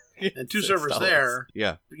 shut up, and 2 servers there,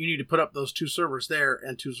 you need to put up those 2 servers there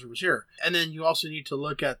and 2 servers here. And then you also need to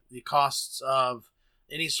look at the costs of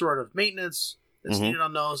any sort of maintenance that's needed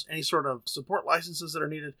on those, any sort of support licenses that are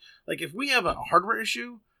needed. Like, if we have a hardware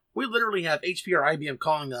issue, we literally have HP or IBM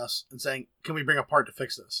calling us and saying, can we bring a part to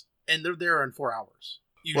fix this? And they're there in 4 hours.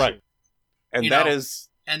 Usually. Right. And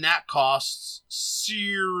and that costs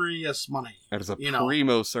serious money. That is a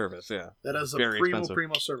primo service, yeah. That is a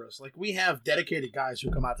primo service. Like, we have dedicated guys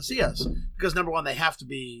who come out to see us because, number one, they have to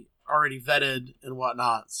be already vetted and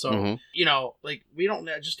whatnot. So, like, we don't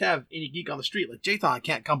just have any geek on the street. Like, Jathan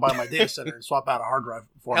can't come by my data center and swap out a hard drive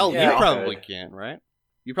for me. Hell, you probably can, right?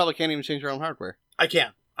 You probably can't even change your own hardware. I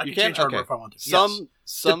can. I can change hardware if I want to. Some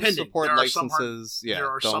support licenses, there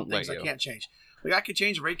are some things I can't change. Like, I could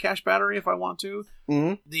change a RAID cache battery if I want to.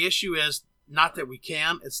 The issue is not that we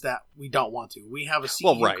can, it's that we don't want to. We have a CE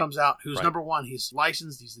who comes out who's number one, he's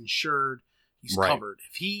licensed, he's insured, he's covered.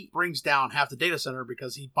 If he brings down half the data center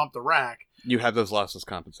because he bumped the rack, you have those losses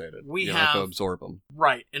compensated. You have to absorb them.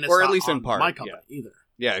 Right. And it's or not at least on in part, my company either.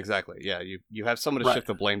 Yeah, exactly. Yeah, you have someone to shift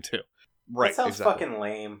the blame to. Right. That sounds fucking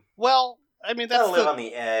lame. Well, I mean, that's live on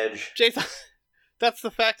the edge. Jason, that's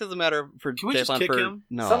the fact of the matter for Can we just kick him?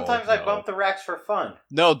 No. Sometimes I bump the racks for fun.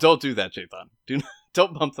 No, don't do that, Jathan.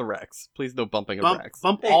 Don't bump the racks. Please, no bumping of racks.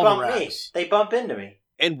 Bump all the racks. They bump into me.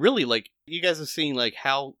 And really, like, you guys have seen, like,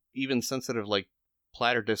 how even sensitive, like,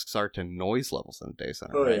 platter discs are to noise levels in a data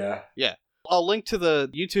center. Oh, right? yeah. Yeah. I'll link to the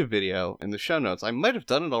YouTube video in the show notes. I might have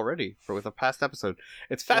done it already with a past episode.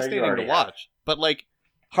 It's fascinating to watch. But, like,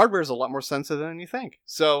 hardware is a lot more sensitive than you think.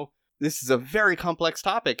 So this is a very complex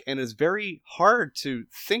topic, and it's very hard to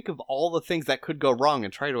think of all the things that could go wrong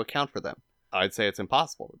and try to account for them. I'd say it's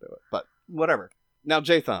impossible to do it, but whatever. Now,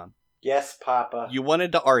 Jathan. Yes, Papa. You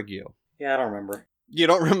wanted to argue. Yeah, I don't remember. You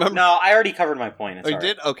don't remember? No, I already covered my point. It's you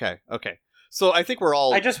did? Okay. So I think we're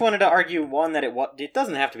all... I just wanted to argue, one, that it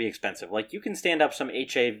doesn't have to be expensive. Like, you can stand up some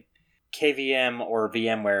HA, KVM, or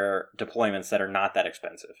VMware deployments that are not that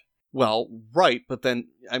expensive. Well, right, but then,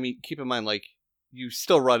 I mean, keep in mind, like, you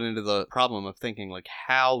still run into the problem of thinking, like,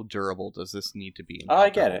 how durable does this need to be? Oh, I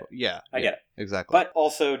get it. Yeah. I get it. Exactly. But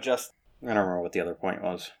also just... I don't remember what the other point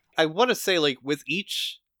was. I want to say, like, with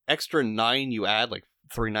each extra 9 you add, like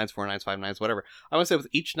 3 9s, 4 9s, 5 9s, whatever, I want to say with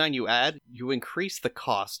each 9 you add, you increase the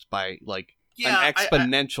cost by, like, an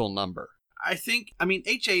exponential number. I think, I mean,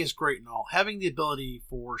 HA is great and all. Having the ability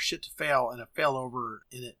for shit to fail and a failover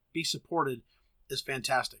and it be supported is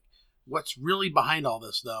fantastic. What's really behind all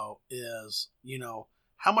this, though, is,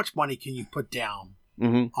 how much money can you put down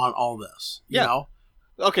on all this? You know?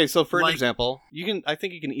 Okay, so for an example, I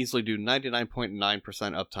think you can easily do 99.9%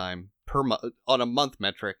 uptime per month on a month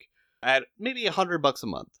metric at maybe $100 a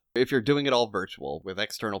month if you're doing it all virtual with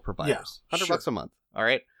external providers. Yeah, $100 a month. All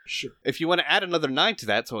right. Sure. If you want to add another 9 to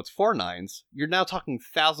that, so it's 4 9s, you're now talking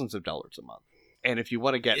thousands of dollars a month. And if you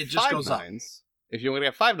want to get 5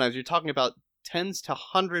 9s, you're talking about tens to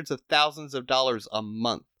hundreds of thousands of dollars a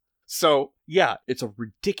month. So, yeah, it's a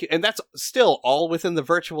ridiculous... And that's still all within the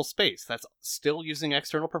virtual space. That's still using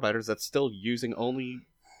external providers. That's still using only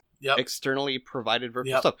externally provided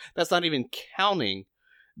virtual stuff. That's not even counting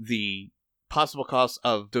the possible costs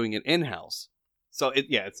of doing it in-house. So,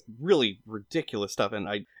 it's really ridiculous stuff. And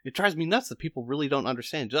it drives me nuts that people really don't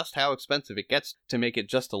understand just how expensive it gets to make it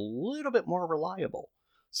just a little bit more reliable.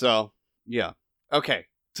 So, yeah. Okay.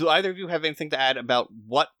 Do either of you have anything to add about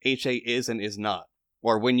what HA is and is not?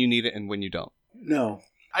 Or when you need it and when you don't? No.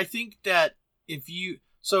 I think that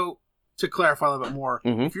so to clarify a little bit more,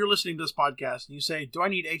 if you're listening to this podcast and you say, do I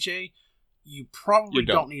need HA? You probably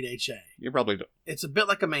don't need HA. You probably don't. It's a bit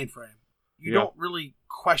like a mainframe. You don't really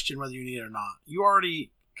question whether you need it or not. You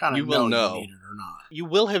already kind of know you need it or not. You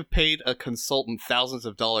will have paid a consultant thousands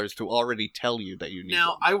of dollars to already tell you that you need it.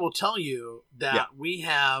 Now, I will tell you that we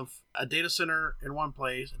have a data center in one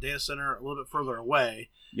place, a data center a little bit further away,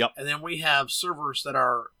 and then we have servers that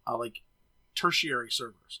are like tertiary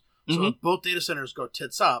servers. So if both data centers go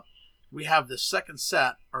tits up, we have this second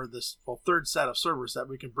set, or this third set of servers that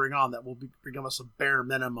we can bring on that will give us a bare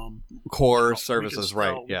minimum core services,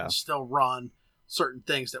 right? We can still run certain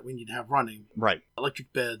things that we need to have running, right?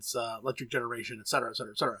 Electric bids, electric generation, et cetera, et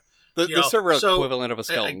cetera, et cetera. The server equivalent of a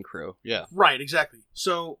skeleton crew, right, exactly.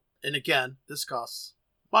 So, and again, this costs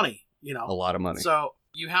money, a lot of money. So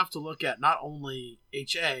you have to look at not only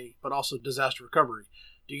HA but also disaster recovery.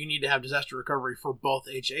 Do you need to have disaster recovery for both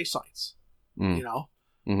HA sites?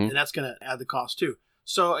 And that's going to add the cost too.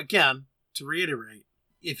 So again, to reiterate,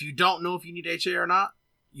 if you don't know if you need HA or not,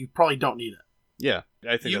 you probably don't need it. Yeah,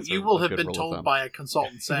 I think you will have been told by a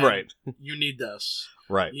consultant saying, right, you need this.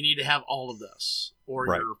 Right. You need to have all of this, or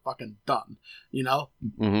you're fucking done.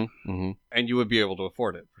 And you would be able to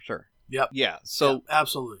afford it for sure. Yep. Yeah. So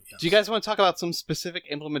absolutely. Yes. Do you guys want to talk about some specific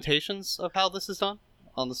implementations of how this is done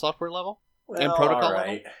on the software level and protocol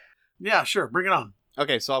level? Yeah, sure. Bring it on.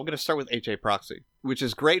 Okay, so I'm going to start with HA proxy, which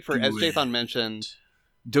is great for, as Jathan mentioned,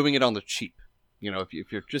 doing it on the cheap.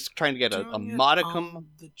 If you're just trying to get a modicum on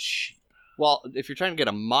the cheap. Well, if you're trying to get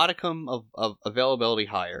a modicum of availability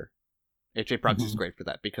higher, HA proxy is great for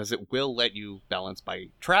that because it will let you balance by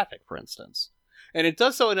traffic, for instance. And it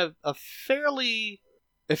does so in a fairly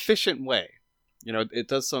efficient way. It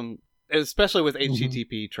does some, especially with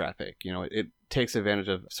HTTP traffic, it takes advantage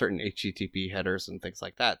of certain HTTP headers and things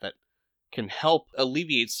like that can help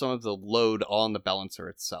alleviate some of the load on the balancer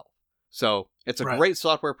itself. So it's a great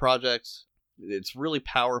software project. It's really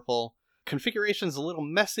powerful. Configuration's a little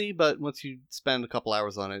messy, but once you spend a couple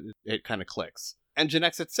hours on it, it kind of clicks. And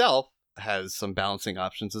Nginx itself has some balancing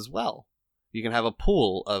options as well. You can have a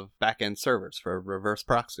pool of back-end servers for a reverse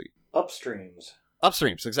proxy.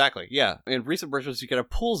 Upstreams, exactly, yeah. In recent versions, you can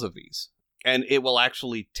have pools of these. And it will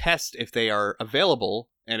actually test if they are available,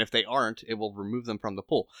 and if they aren't, it will remove them from the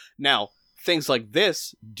pool. Now, things like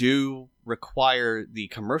this do require the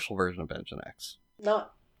commercial version of Nginx.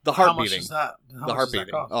 Not the heart beating. How much is that? The heart beating.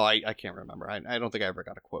 Oh, I can't remember. I don't think I ever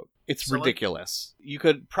got a quote. It's ridiculous. You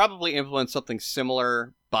could probably implement something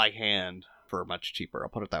similar by hand for much cheaper. I'll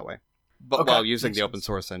put it that way. But while using the open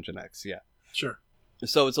source Nginx, yeah. Sure.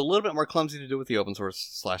 So it's a little bit more clumsy to do with the open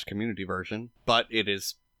source / community version, but it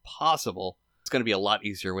is possible. It's going to be a lot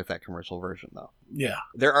easier with that commercial version, though. Yeah.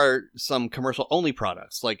 There are some commercial-only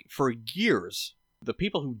products. Like, for years, The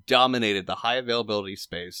people who dominated the high availability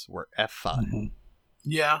space were F5. Mm-hmm.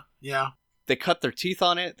 Yeah. They cut their teeth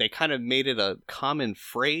on it. They kind of made it a common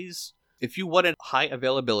phrase. If you wanted high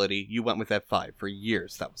availability, you went with F5. For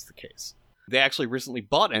years, that was the case. They actually recently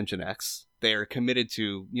bought Nginx. They are committed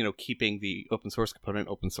to, keeping the open source component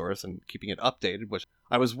open source and keeping it updated, which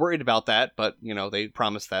I was worried about that, but, they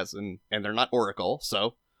promised that, and they're not Oracle,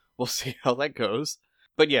 so we'll see how that goes.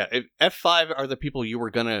 But yeah, F5 are the people you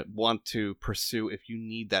were going to want to pursue if you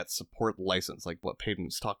need that support license, like what Peyton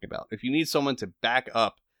was talking about. If you need someone to back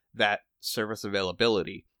up that service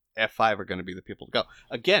availability, F5 are going to be the people to go.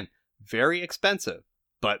 Again, very expensive,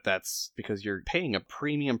 but that's because you're paying a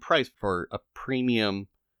premium price for a premium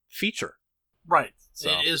feature. Right.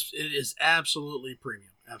 So, it is absolutely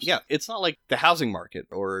premium. Absolutely. Yeah, it's not like the housing market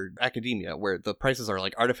or academia where the prices are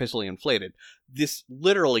like artificially inflated. This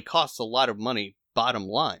literally costs a lot of money, bottom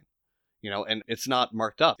line, and it's not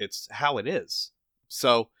marked up. It's how it is.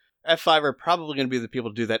 So F5 are probably going to be the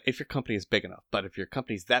people to do that if your company is big enough. But if your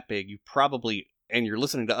company's that big, you probably, and you're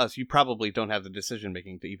listening to us, you probably don't have the decision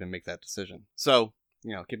making to even make that decision. So,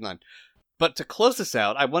 keep in mind. But to close this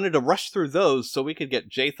out, I wanted to rush through those so we could get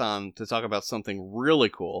Jathan to talk about something really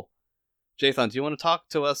cool. Jathan, do you want to talk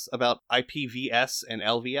to us about IPVS and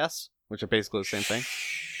LVS, which are basically the same thing?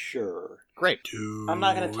 Sure. Great. I'm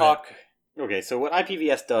not going to talk... Okay, so what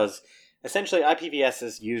IPVS does, essentially IPVS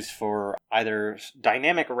is used for either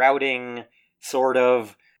dynamic routing, sort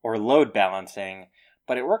of, or load balancing,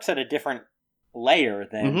 but it works at a different layer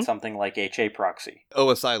than something like HA proxy.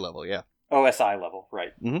 OSI level, yeah. OSI level,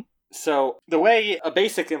 right. Mm-hmm. So the way a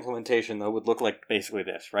basic implementation, though, would look like basically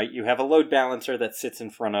this, right? You have a load balancer that sits in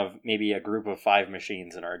front of maybe a group of 5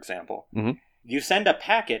 machines in our example. Mm-hmm. You send a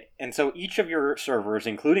packet, and so each of your servers,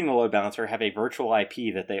 including the load balancer, have a virtual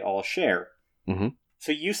IP that they all share. Mm-hmm.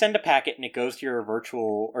 So you send a packet, and it goes to your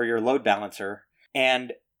virtual or your load balancer,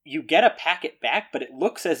 and you get a packet back, but it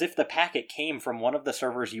looks as if the packet came from one of the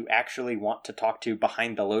servers you actually want to talk to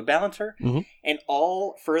behind the load balancer, and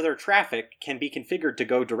all further traffic can be configured to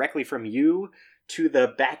go directly from you to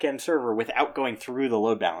the back-end server without going through the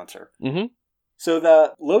load balancer. Mm-hmm. So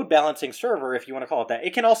the load balancing server, if you want to call it that,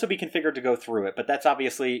 it can also be configured to go through it, but that's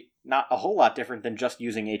obviously not a whole lot different than just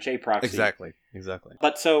using HA proxy. Exactly.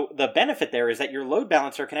 But so the benefit there is that your load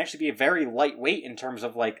balancer can actually be very lightweight in terms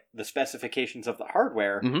of like the specifications of the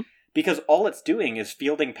hardware, because all it's doing is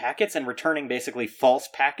fielding packets and returning basically false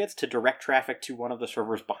packets to direct traffic to one of the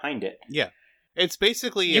servers behind it. Yeah. It's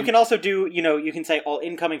basically... You can also do, you can say all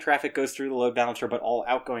incoming traffic goes through the load balancer, but all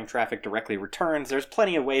outgoing traffic directly returns. There's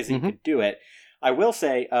plenty of ways that you could do it. I will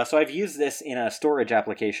say, so I've used this in a storage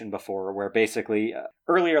application before, where basically,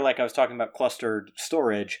 earlier, like I was talking about clustered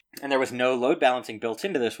storage, and there was no load balancing built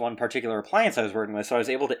into this one particular appliance I was working with, so I was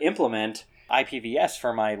able to implement IPVS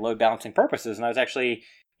for my load balancing purposes, and I was actually,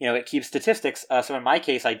 it keeps statistics, so in my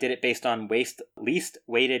case, I did it based on least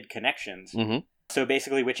weighted connections. So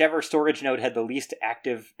basically, whichever storage node had the least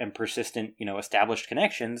active and persistent, established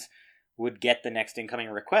connections would get the next incoming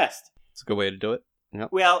request. It's a good way to do it. Yep.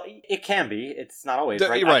 Well, it can be. It's not always,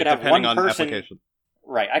 right? Right, I could have depending one on person, application.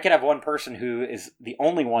 Right, I could have one person who is the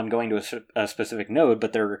only one going to a specific node,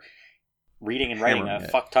 but they're reading and writing a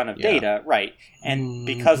fuck ton of data, right? And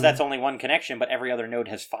because that's only one connection, but every other node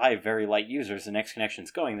has 5 very light users, the next connection's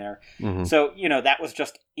going there. So, that was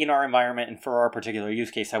just in our environment and for our particular use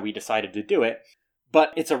case how we decided to do it.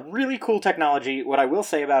 But it's a really cool technology. What I will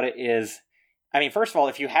say about it is, first of all,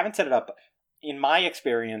 if you haven't set it up, in my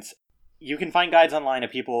experience, you can find guides online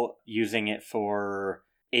of people using it for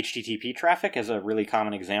HTTP traffic as a really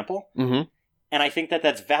common example. And I think that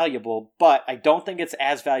that's valuable, but I don't think it's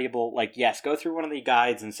as valuable. Like, yes, go through one of the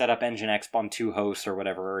guides and set up Nginx on 2 hosts or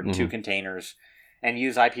whatever, or 2 containers, and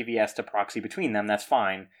use IPVS to proxy between them. That's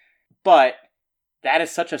fine. But that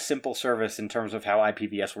is such a simple service in terms of how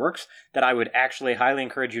IPVS works that I would actually highly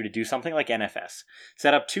encourage you to do something like NFS.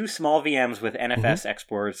 Set up 2 small VMs with NFS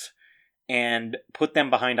exports and put them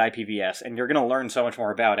behind IPVS, and you're going to learn so much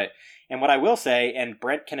more about it. And what I will say, and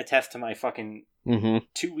Brent can attest to my fucking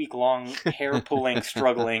 2-week-long hair-pulling,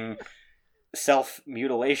 struggling,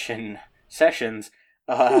 self-mutilation sessions,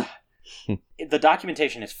 the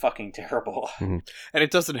documentation is fucking terrible. And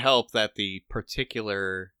it doesn't help that the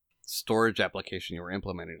particular storage application you were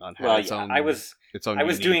implementing on had its own unique... I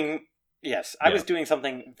was doing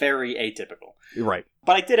something very atypical. Right.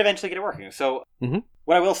 But I did eventually get it working. So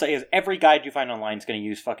what I will say is every guide you find online is going to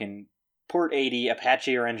use fucking Port 80,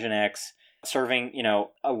 Apache or Nginx, serving,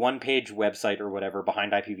 a 1-page website or whatever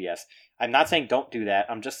behind IPVS. I'm not saying don't do that.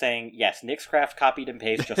 I'm just saying, yes, Nixcraft copied and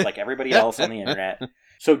pasted just like everybody else on the internet.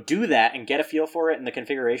 So do that and get a feel for it in the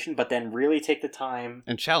configuration, but then really take the time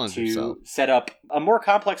and challenge yourself. Set up a more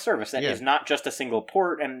complex service that is not just a single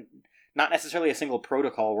port and not necessarily a single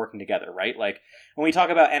protocol working together, right? Like when we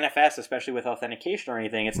talk about NFS, especially with authentication or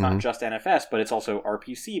anything, it's not just NFS, but it's also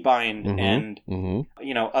RPC bind and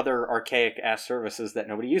other archaic ass services that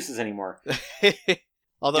nobody uses anymore.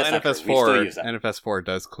 Although NFS4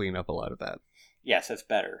 does clean up a lot of that. Yes, it's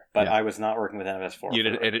better, but I was not working with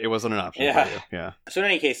NFS4. It wasn't an option for you. Yeah. So in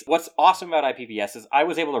any case, what's awesome about IPVS is I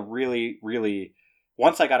was able to really, really,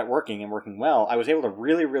 once I got it working and working well, I was able to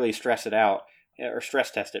really, really stress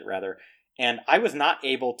test it rather. And I was not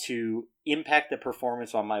able to impact the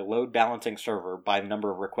performance on my load balancing server by the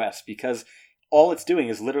number of requests because all it's doing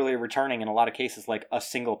is literally returning in a lot of cases like a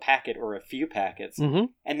single packet or a few packets. And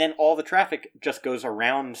then all the traffic just goes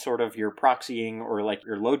around sort of your proxying or like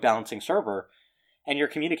your load balancing server. And you're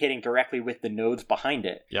communicating directly with the nodes behind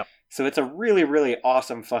it. Yep. So it's a really, really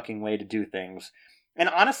awesome fucking way to do things. And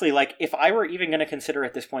honestly, like, if I were even going to consider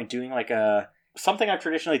at this point doing, like, something I've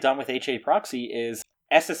traditionally done with HA proxy is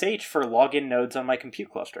SSH for login nodes on my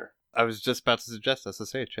compute cluster. I was just about to suggest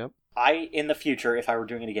SSH, yep. In the future, if I were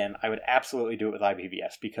doing it again, I would absolutely do it with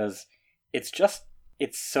IPVS because it's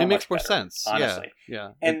so much makes more better, sense, honestly.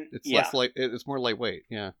 Yeah. And it's more lightweight,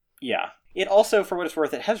 yeah. Yeah. It also, for what it's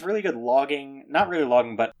worth, it has really good logging. Not really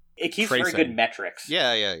logging, but it keeps very good metrics.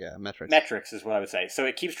 Yeah. Metrics. Metrics is what I would say. So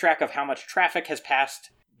it keeps track of how much traffic has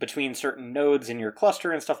passed between certain nodes in your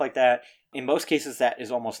cluster and stuff like that. In most cases, that is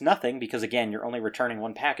almost nothing because, again, you're only returning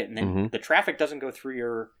one packet. And then the traffic doesn't go through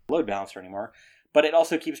your load balancer anymore. But it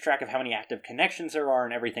also keeps track of how many active connections there are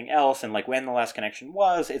and everything else and like when the last connection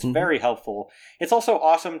was. It's very helpful. It's also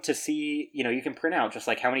awesome to see, you can print out just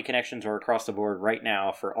like how many connections are across the board right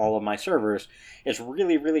now for all of my servers. It's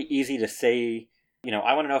really, really easy to say,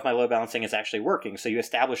 I want to know if my load balancing is actually working. So you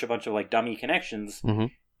establish a bunch of like dummy connections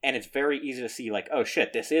and it's very easy to see like, oh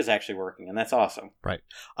shit, this is actually working. And that's awesome. Right.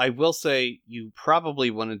 I will say you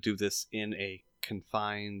probably want to do this in a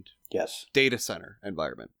confined data center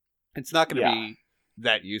environment. It's not going to be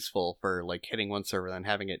that useful for like hitting one server and then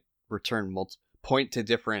having it return point to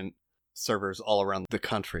different servers all around the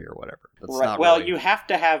country or whatever. That's right. Not well, really... you have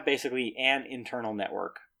to have basically an internal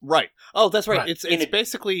network. Right. Oh, that's right. It's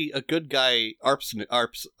basically a good guy ARP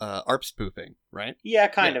spoofing, right? Yeah,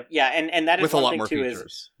 kind of. Yeah, and that is with one a lot thing more too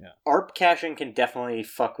features. is ARP caching can definitely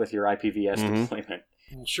fuck with your IPVS deployment.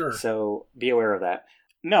 Well, sure. So be aware of that.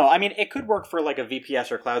 No, I mean, it could work for like a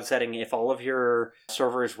VPS or cloud setting if all of your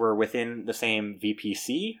servers were within the same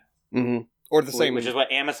VPC. Or the same... Which is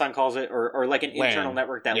what Amazon calls it, or like an LAN. Internal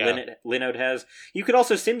network that Linode has. You could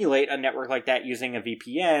also simulate a network like that using a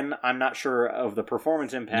VPN. I'm not sure of the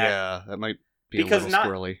performance impact. Yeah, that might be a little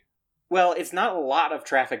squirrely. Well, it's not a lot of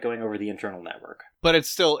traffic going over the internal network. But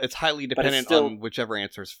it's highly dependent on whichever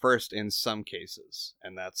answers first in some cases.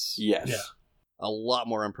 And that's a lot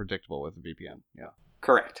more unpredictable with a VPN. Yeah.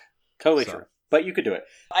 Correct. Totally true. But you could do it.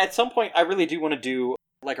 At some point, I really do want to do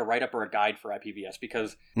like a write-up or a guide for IPVS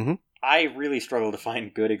because I really struggle to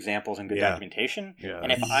find good examples and good documentation. Yeah.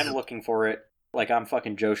 And if I'm looking for it, like I'm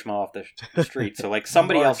fucking Joe Schmo off the street. So like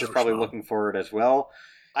somebody else is probably looking for it as well.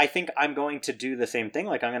 I think I'm going to do the same thing.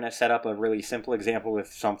 Like I'm going to set up a really simple example with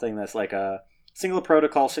something that's like a single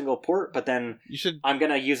protocol, single port, but then I'm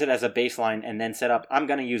going to use it as a baseline and then I'm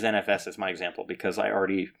going to use NFS as my example because I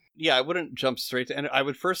already... Yeah, I wouldn't jump straight to... And I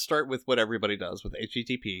would first start with what everybody does with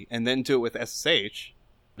HTTP and then do it with SSH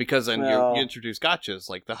because then you introduce gotchas,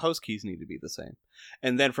 like the host keys need to be the same.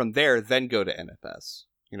 And then from there, then go to NFS.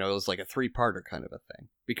 It was like a three-parter kind of a thing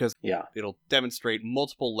because it'll demonstrate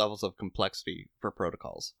multiple levels of complexity for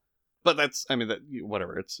protocols. But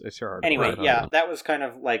whatever, it's hard. Anyway, that was kind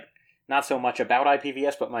of like not so much about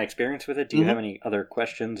IPVS, but my experience with it. Do you have any other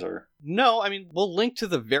questions or? No, we'll link to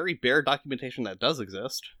the very bare documentation that does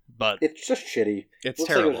exist, but it's just shitty. It's looks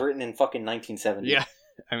terrible. Like it was written in fucking 1970. Yeah,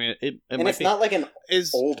 it's not like an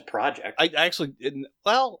old project.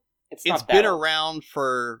 It's been around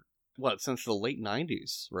for since the late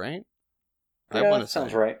 90s, right? That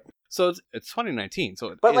sounds right. So it's 2019,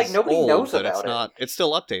 so nobody knows about it. It's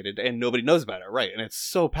still updated, and nobody knows about it, right? And it's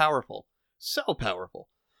so powerful. So powerful.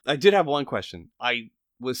 I did have one question. I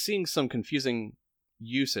was seeing some confusing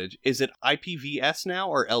usage. Is it IPVS now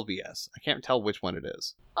or LVS? I can't tell which one it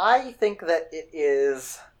is. I think that it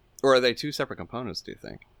is... Or are they two separate components, do you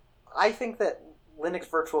think? I think that Linux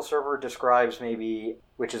Virtual Server describes maybe,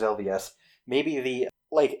 which is LVS, maybe the,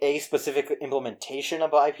 a specific implementation of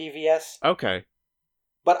IPVS. Okay.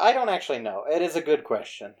 But I don't actually know. It is a good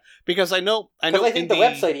question. Because I know I think the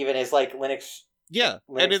website even is Linux... Yeah,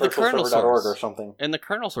 Linux and in the kernel source or something. In the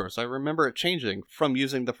kernel source, I remember it changing from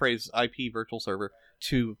using the phrase IP virtual server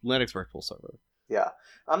to Linux virtual server. Yeah.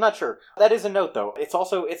 I'm not sure. That is a note, though.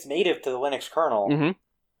 It's native to the Linux kernel. Mm-hmm.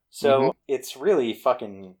 So it's really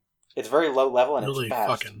fucking... It's very low level and really it's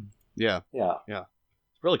fast. Yeah. Yeah.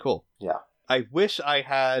 It's really cool. Yeah. I wish I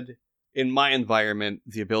had, in my environment,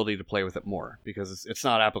 the ability to play with it more, because it's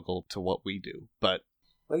not applicable to what we do. But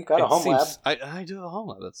Well, you got a home lab. I do have a home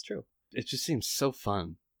lab, that's true. It just seems so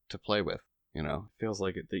fun to play with, you know? It feels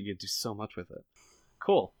like that you do so much with it.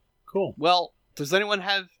 Cool. Well, does anyone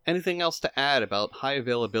have anything else to add about high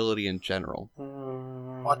availability in general?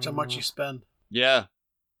 Watch how much you spend. Yeah.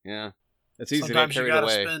 It's easy to get carried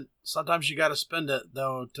away. Sometimes you got to spend it,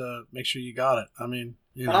 though, to make sure you got it. I mean,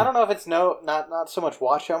 you know. And I don't know if it's not so much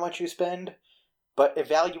watch how much you spend, but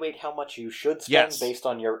evaluate how much you should spend based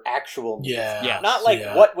on your actual needs. Yeah. Not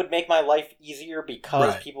like what would make my life easier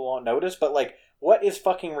because people won't notice, but like what is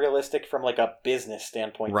fucking realistic from like a business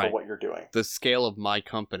standpoint for what you're doing. The scale of my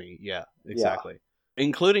company, exactly. Yeah.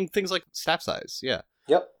 Including things like staff size,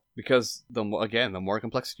 Yep. Because the more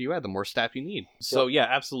complexity you add, the more staff you need. So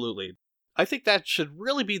absolutely. I think that should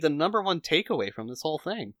really be the number one takeaway from this whole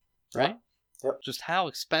thing, right? Yep. Just how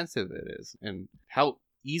expensive it is and how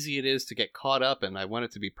easy it is to get caught up, and I want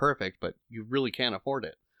it to be perfect, but you really can't afford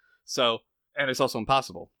it. So, and it's also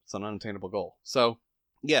impossible. It's an unattainable goal. So,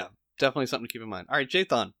 yeah, definitely something to keep in mind. All right,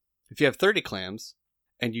 Jathan, if you have 30 clams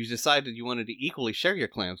and you decided you wanted to equally share your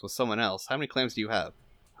clams with someone else, how many clams do you have?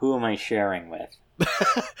 Who am I sharing with?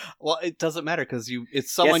 Well, it doesn't matter because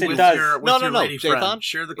it's someone. Yes, it with does. Your lady friend. Jathan,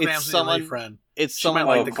 Share the clams with your lady friend. It's She might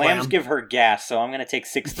someone. like the clams clam. give her gas, so I'm going to take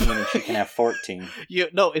 16 and she can have 14.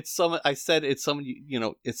 It's someone. I said it's someone.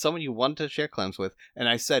 It's someone you want to share clams with, and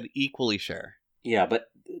I said equally share. Yeah,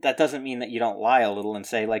 but that doesn't mean that you don't lie a little and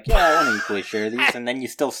say like, yeah, I want to equally share these, and then you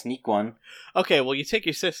still sneak one. Okay, well, you take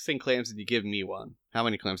your 16 clams and you give me one. How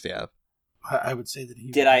many clams do you have? I would say that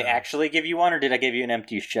he. Did I actually give you one, or did I give you an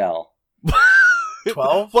empty shell?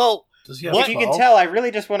 12? Well, does he have if 12? you can tell, I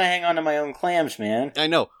really just want to hang on to my own clams, man. I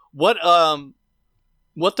know. What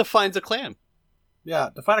defines a clam? Yeah,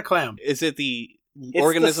 define a clam. Is it the It's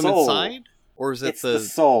organism the soul. inside, or is it It's the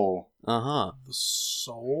soul. Uh-huh. The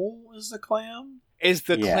soul is the clam? Is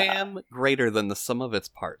the clam greater than the sum of its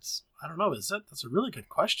parts? I don't know. That's a really good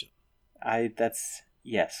question.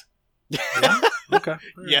 Yes. Yeah? Okay.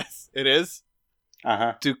 Right. Yes, it is.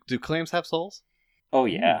 Uh-huh. Do clams have souls? Oh,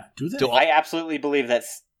 yeah. Do they? I absolutely believe that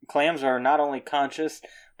clams are not only conscious,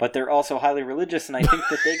 but they're also highly religious, and I think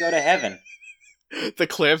that they go to heaven. The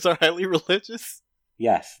clams are highly religious?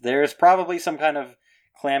 Yes. There's probably some kind of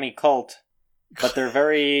clammy cult, but they're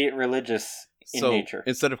very religious in nature.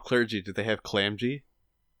 Instead of clergy, do they have clamgy?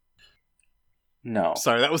 No.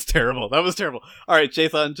 Sorry, that was terrible. All right,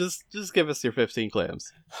 Jathan, just give us your 15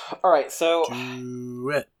 clams. All right, so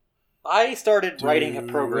Do it. I started writing a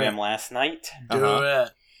program last night. Do it.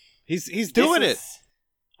 He's doing it.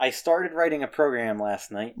 I started writing a program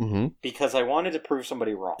last night because I wanted to prove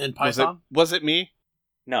somebody wrong. In Python? Was it me?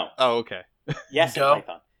 No. Oh, okay. Yes, in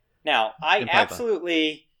Python. Now, I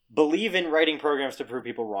absolutely believe in writing programs to prove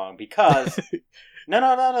people wrong because...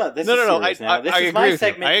 No. This is serious now. This is my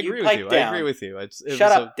segment. I agree with you.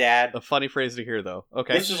 Shut up, Dad. A funny phrase to hear, though.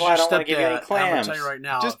 Okay. This is why I don't want to give you any clams. I'm going to tell you right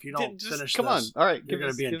now, if you don't finish come this, on. All right, you're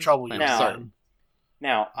going to be in trouble.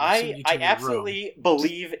 Now, I absolutely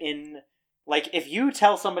believe in... Like, if you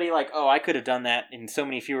tell somebody, like, oh, I could have done that in so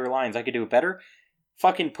many fewer lines, I could do it better,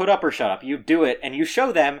 fucking put up or shut up. You do it, and you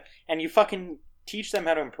show them, and you fucking teach them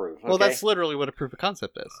how to improve. Okay? Well, that's literally what a proof of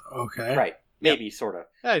concept is. Okay. Right. Maybe, sort of.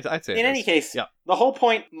 I'd say in any case, the whole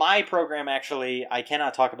point, my program actually, I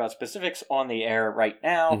cannot talk about specifics on the air right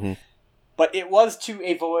now, but it was to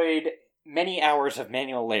avoid many hours of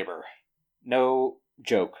manual labor. No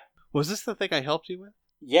joke. Was this the thing I helped you with?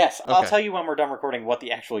 Yes, okay. I'll tell you when we're done recording what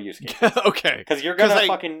the actual use case is. Okay. Because you're gonna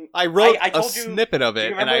fucking... I wrote a snippet of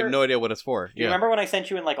it, and I have no idea what it's for. Do you remember when I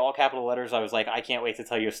sent you in, like, all capital letters, I was like, I can't wait to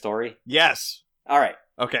tell you a story? Yes. All right.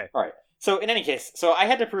 Okay. All right. So, in any case, I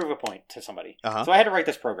had to prove a point to somebody. Uh-huh. So I had to write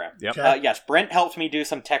this program. Yep. Okay. Yes, Brent helped me do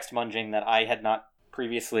some text munging that I had not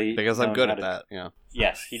previously... Because I'm good at that, yeah.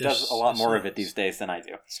 Yes, he does a lot more of it these days than I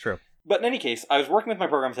do. It's true. But in any case, I was working with my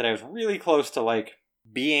program today. I was really close to, like,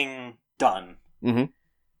 being done. Mm-hmm.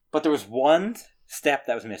 But there was one step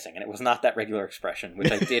that was missing, and it was not that regular expression,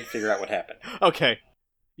 which I did figure out what happened. Okay.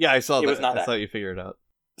 Yeah, I saw that. It was not that. I thought you figured it out.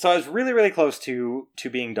 So I was really, really close to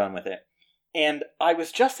being done with it. And I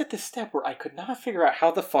was just at this step where I could not figure out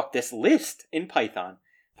how the fuck this list in Python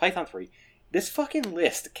 3, this fucking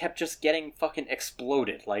list kept just getting fucking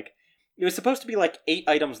exploded. Like, it was supposed to be like 8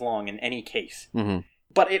 items long in any case. Mm-hmm.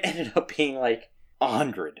 But it ended up being like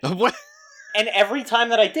 100. What? And every time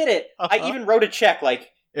that I did it, I even wrote a check, like...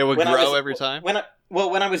 It would grow every time? Well,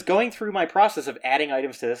 when I was going through my process of adding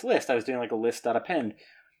items to this list, I was doing like a list.append.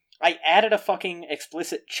 I added a fucking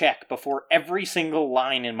explicit check before every single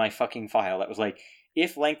line in my fucking file that was like,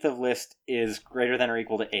 if length of list is greater than or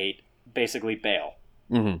equal to 8, basically bail.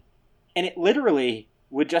 Mm-hmm. And it literally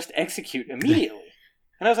would just execute immediately.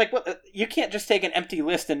 And I was like, what? You can't just take an empty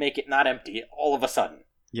list and make it not empty all of a sudden.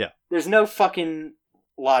 Yeah. There's no fucking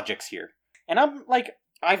logics here. And I'm like,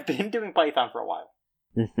 I've been doing Python for a while.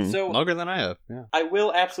 Mm-hmm. So longer than I have, yeah. I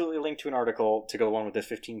will absolutely link to an article to go along with this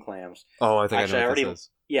 15 clams. Oh, I think I know what this is.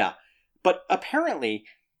 Yeah. But apparently,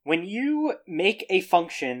 when you make a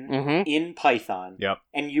function in Python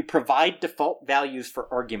and you provide default values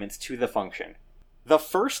for arguments to the function, the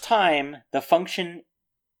first time the function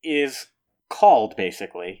is called,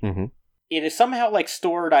 basically, it is somehow like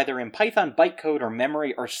stored either in Python bytecode or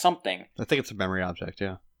memory or something. I think it's a memory object,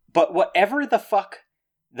 yeah. But whatever the fuck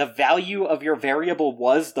the value of your variable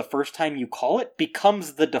was the first time you call it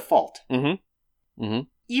becomes the default.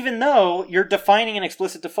 Even though you're defining an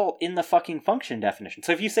explicit default in the fucking function definition.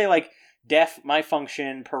 So if you say like def my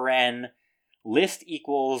function paren list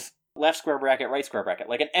equals left square bracket right square bracket,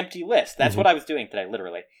 like an empty list. That's what I was doing today,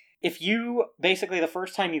 literally. If you basically the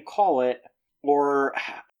first time you call it, or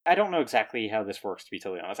I don't know exactly how this works, to be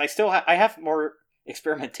totally honest. I have more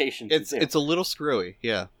experimentation to do. It's a little screwy,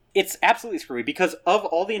 yeah. It's absolutely screwy because of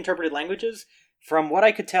all the interpreted languages, from what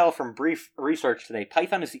I could tell from brief research today,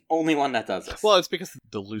 Python is the only one that does this. Well, it's because of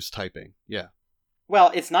the loose typing, yeah.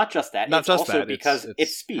 Well, it's not just that. It's also because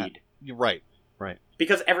it's speed. You're right.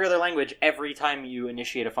 Because every other language, every time you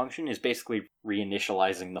initiate a function, is basically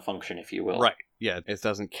reinitializing the function, if you will. Right, yeah. It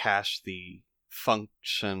doesn't cache the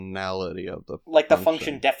functionality of the like the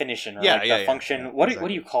function definition, or the function. What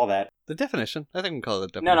do you call that? The definition. I think we call it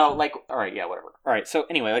the definition. No, like all right, yeah, whatever. All right, so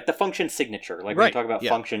anyway, like the function signature, like when we talk about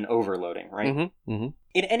function overloading, right? In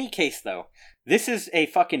any case, though, this is a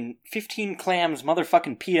fucking 15 clams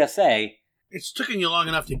motherfucking PSA. It's taking you long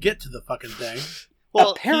enough to get to the fucking thing.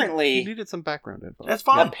 Well, apparently, he needed some background info. That's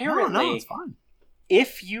fine. Apparently, no, it's fine.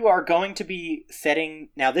 If you are going to be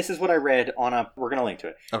setting... Now, this is what I read on a... We're going to link to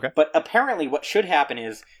it. Okay. But apparently what should happen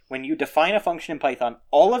is, when you define a function in Python,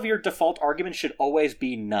 all of your default arguments should always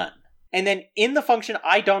be none. And then in the function,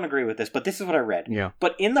 I don't agree with this, but this is what I read. Yeah.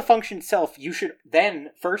 But in the function itself, you should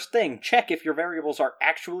then, first thing, check if your variables are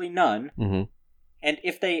actually none. And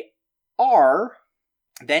if they are,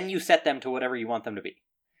 then you set them to whatever you want them to be.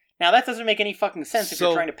 Now, that doesn't make any fucking sense if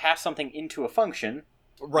you're trying to pass something into a function,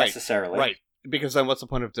 necessarily. Right. Because then what's the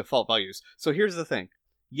point of default values? So here's the thing.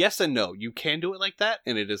 Yes and no. You can do it like that,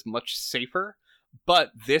 and it is much safer.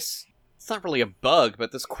 But it's not really a bug,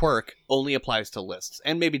 but this quirk only applies to lists.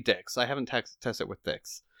 And maybe dicts. I haven't tested with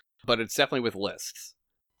dicts. But it's definitely with lists.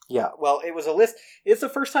 Yeah, well, it was a list. It's the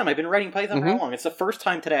first time. I've been writing Python for how long? It's the first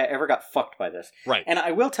time today I ever got fucked by this. Right. And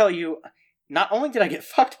I will tell you... Not only did I get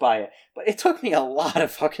fucked by it, but it took me a lot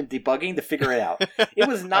of fucking debugging to figure it out. It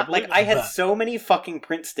was not like I had so many fucking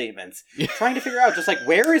print statements trying to figure out just like,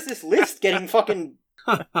 where is this list getting fucking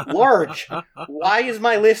large? Why is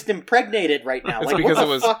my list impregnated right now? Like, what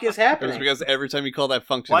the fuck is happening? It was because every time you call that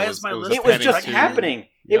function, it was just happening.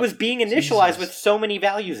 Yep. It was being initialized with so many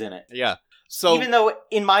values in it. Yeah. So even though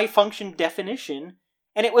in my function definition...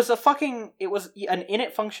 And it was an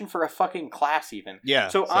init function for a fucking class even. Yeah.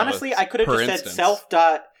 So honestly, I could have just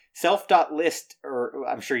said self.list, or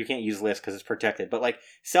I'm sure you can't use list because it's protected, but like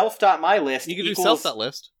self.mylist you can equals... do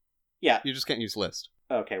self.list. Yeah. You just can't use list.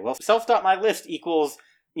 Okay, well, self.mylist equals,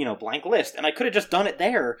 blank list. And I could have just done it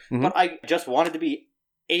there, but I just wanted to be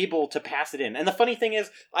able to pass it in. And the funny thing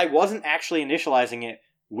is, I wasn't actually initializing it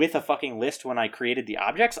with a fucking list when I created the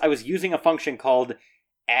objects. I was using a function called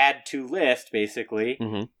add to list, basically,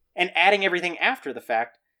 and adding everything after the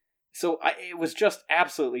fact. So it was just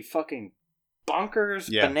absolutely fucking bonkers,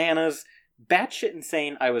 bananas, batshit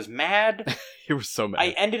insane. I was mad. You were so mad. I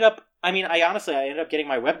ended up getting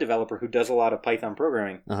my web developer who does a lot of Python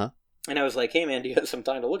programming. And I was like, hey man, do you have some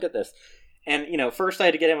time to look at this? And, first I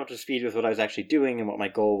had to get him up to speed with what I was actually doing and what my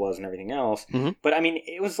goal was and everything else. But,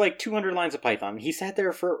 it was like 200 lines of Python. He sat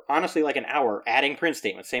there for, honestly, like an hour adding print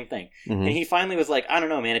statements, same thing. And he finally was like, I don't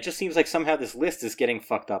know, man, it just seems like somehow this list is getting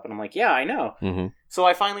fucked up. And I'm like, yeah, I know. So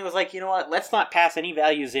I finally was like, you know what, let's not pass any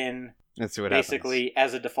values in, let's see what basically, happens.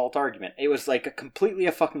 As a default argument. It was like completely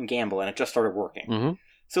a fucking gamble, and it just started working.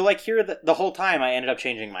 So, like, here, the whole time, I ended up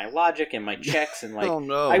changing my logic and my checks, and, like, oh,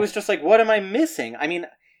 no. I was just like, what am I missing?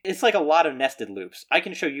 It's like a lot of nested loops. I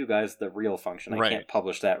can show you guys the real function. I can't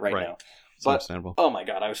publish that right now. It's understandable. Oh my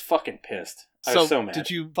god, I was fucking pissed. I was so mad. Did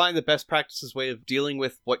you find the best practices way of dealing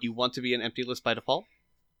with what you want to be an empty list by default?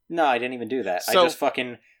 No, I didn't even do that.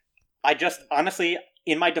 Honestly,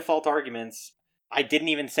 in my default arguments, I didn't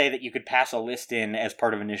even say that you could pass a list in as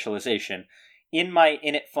part of initialization. In my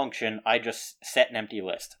init function, I just set an empty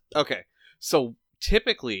list. Okay, so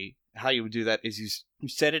typically how you would do that is you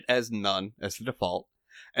set it as none as the default,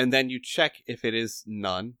 and then you check if it is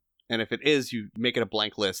none, and if it is, you make it a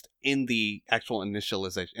blank list in the actual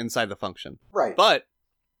initialization inside the function. Right. But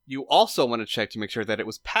you also want to check to make sure that it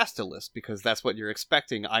was passed a list, because that's what you're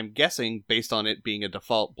expecting, I'm guessing, based on it being a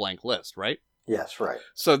default blank list, right? Yes, right.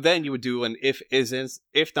 So then you would do an if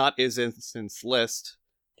not is instance list.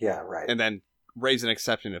 Yeah, right. And then raise an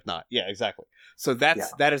exception if not. Yeah, exactly. So that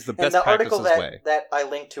is the best and the practices article way. that I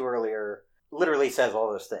linked to earlier literally says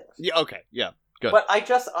all those things. Yeah, okay, yeah, good. But I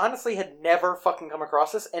just honestly had never fucking come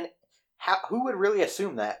across this, and who would really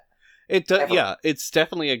assume that? It does, yeah, it's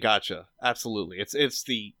definitely a gotcha. Absolutely. It's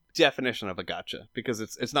the definition of a gotcha, because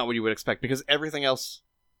it's not what you would expect, because everything else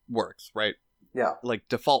works, right? Yeah. Like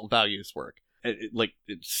default values work.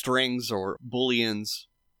 Strings or booleans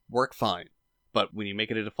work fine. But when you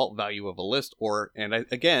make it a default value of a list,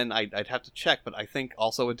 I'd have to check, but I think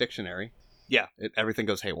also a dictionary, everything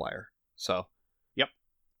goes haywire. So, yep.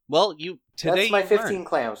 Well, today that's my 15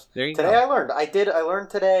 clams. There you today go. I learned. I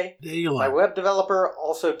learned today. There you My web developer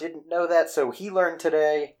also didn't know that, so he learned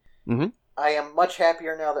today. Mm-hmm. I am much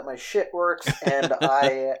happier now that my shit works, and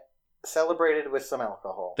I celebrated with some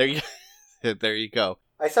alcohol. There you go.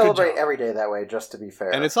 I celebrate every day that way, just to be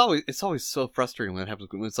fair. And it's always so frustrating when it happens.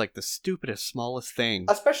 When it's like the stupidest, smallest thing.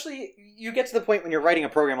 Especially, you get to the point when you're writing a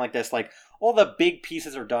program like this, like, all the big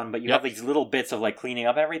pieces are done, but you have these little bits of, like, cleaning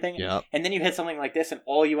up everything. Yep. And then you hit something like this, and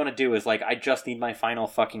all you want to do is, like, I just need my final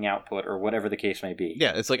fucking output, or whatever the case may be.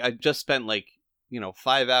 Yeah, it's like I just spent,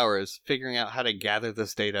 5 hours figuring out how to gather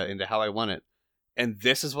this data into how I want it. And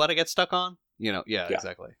this is what I get stuck on?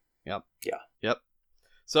 Exactly. Yep. Yeah. Yep.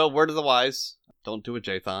 So, word of the wise, don't do a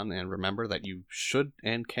JSON, and remember that you should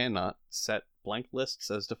and cannot set blank lists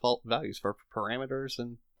as default values for parameters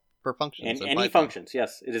and for functions. And any functions,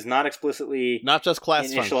 yes. It is not explicitly not just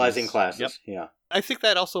class initializing functions. classes. Yep. Yeah. I think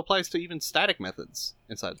that also applies to even static methods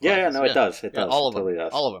inside classes. It does. It does. All of them. Totally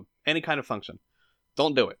does. All of them. Any kind of function.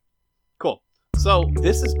 Don't do it. Cool. So,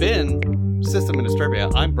 this has been System in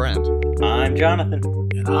Distribia. I'm Brent. I'm Jonathan.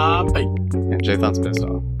 And I'm Peyton. And Jathan's pissed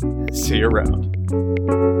off. See you around.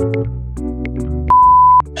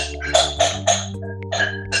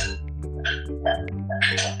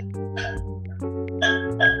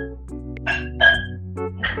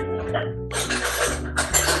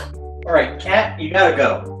 Alright, cat, you gotta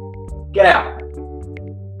go. Get out.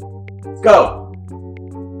 Let's go.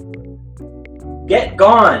 Get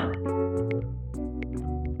gone.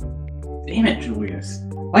 Damn it, Julius.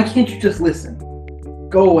 Why can't you just listen?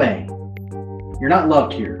 Go away. You're not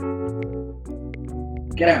loved here.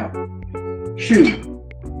 Get out. Shoot.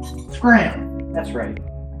 Scram. That's right.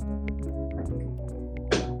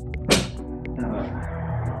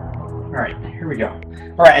 Alright, here we go.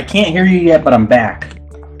 Alright, I can't hear you yet, but I'm back.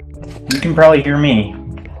 You can probably hear me.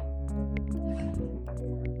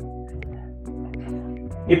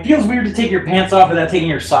 It feels weird to take your pants off without taking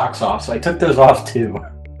your socks off, so I took those off too.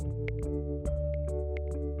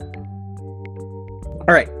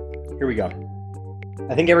 Alright, here we go.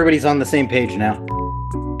 I think everybody's on the same page now.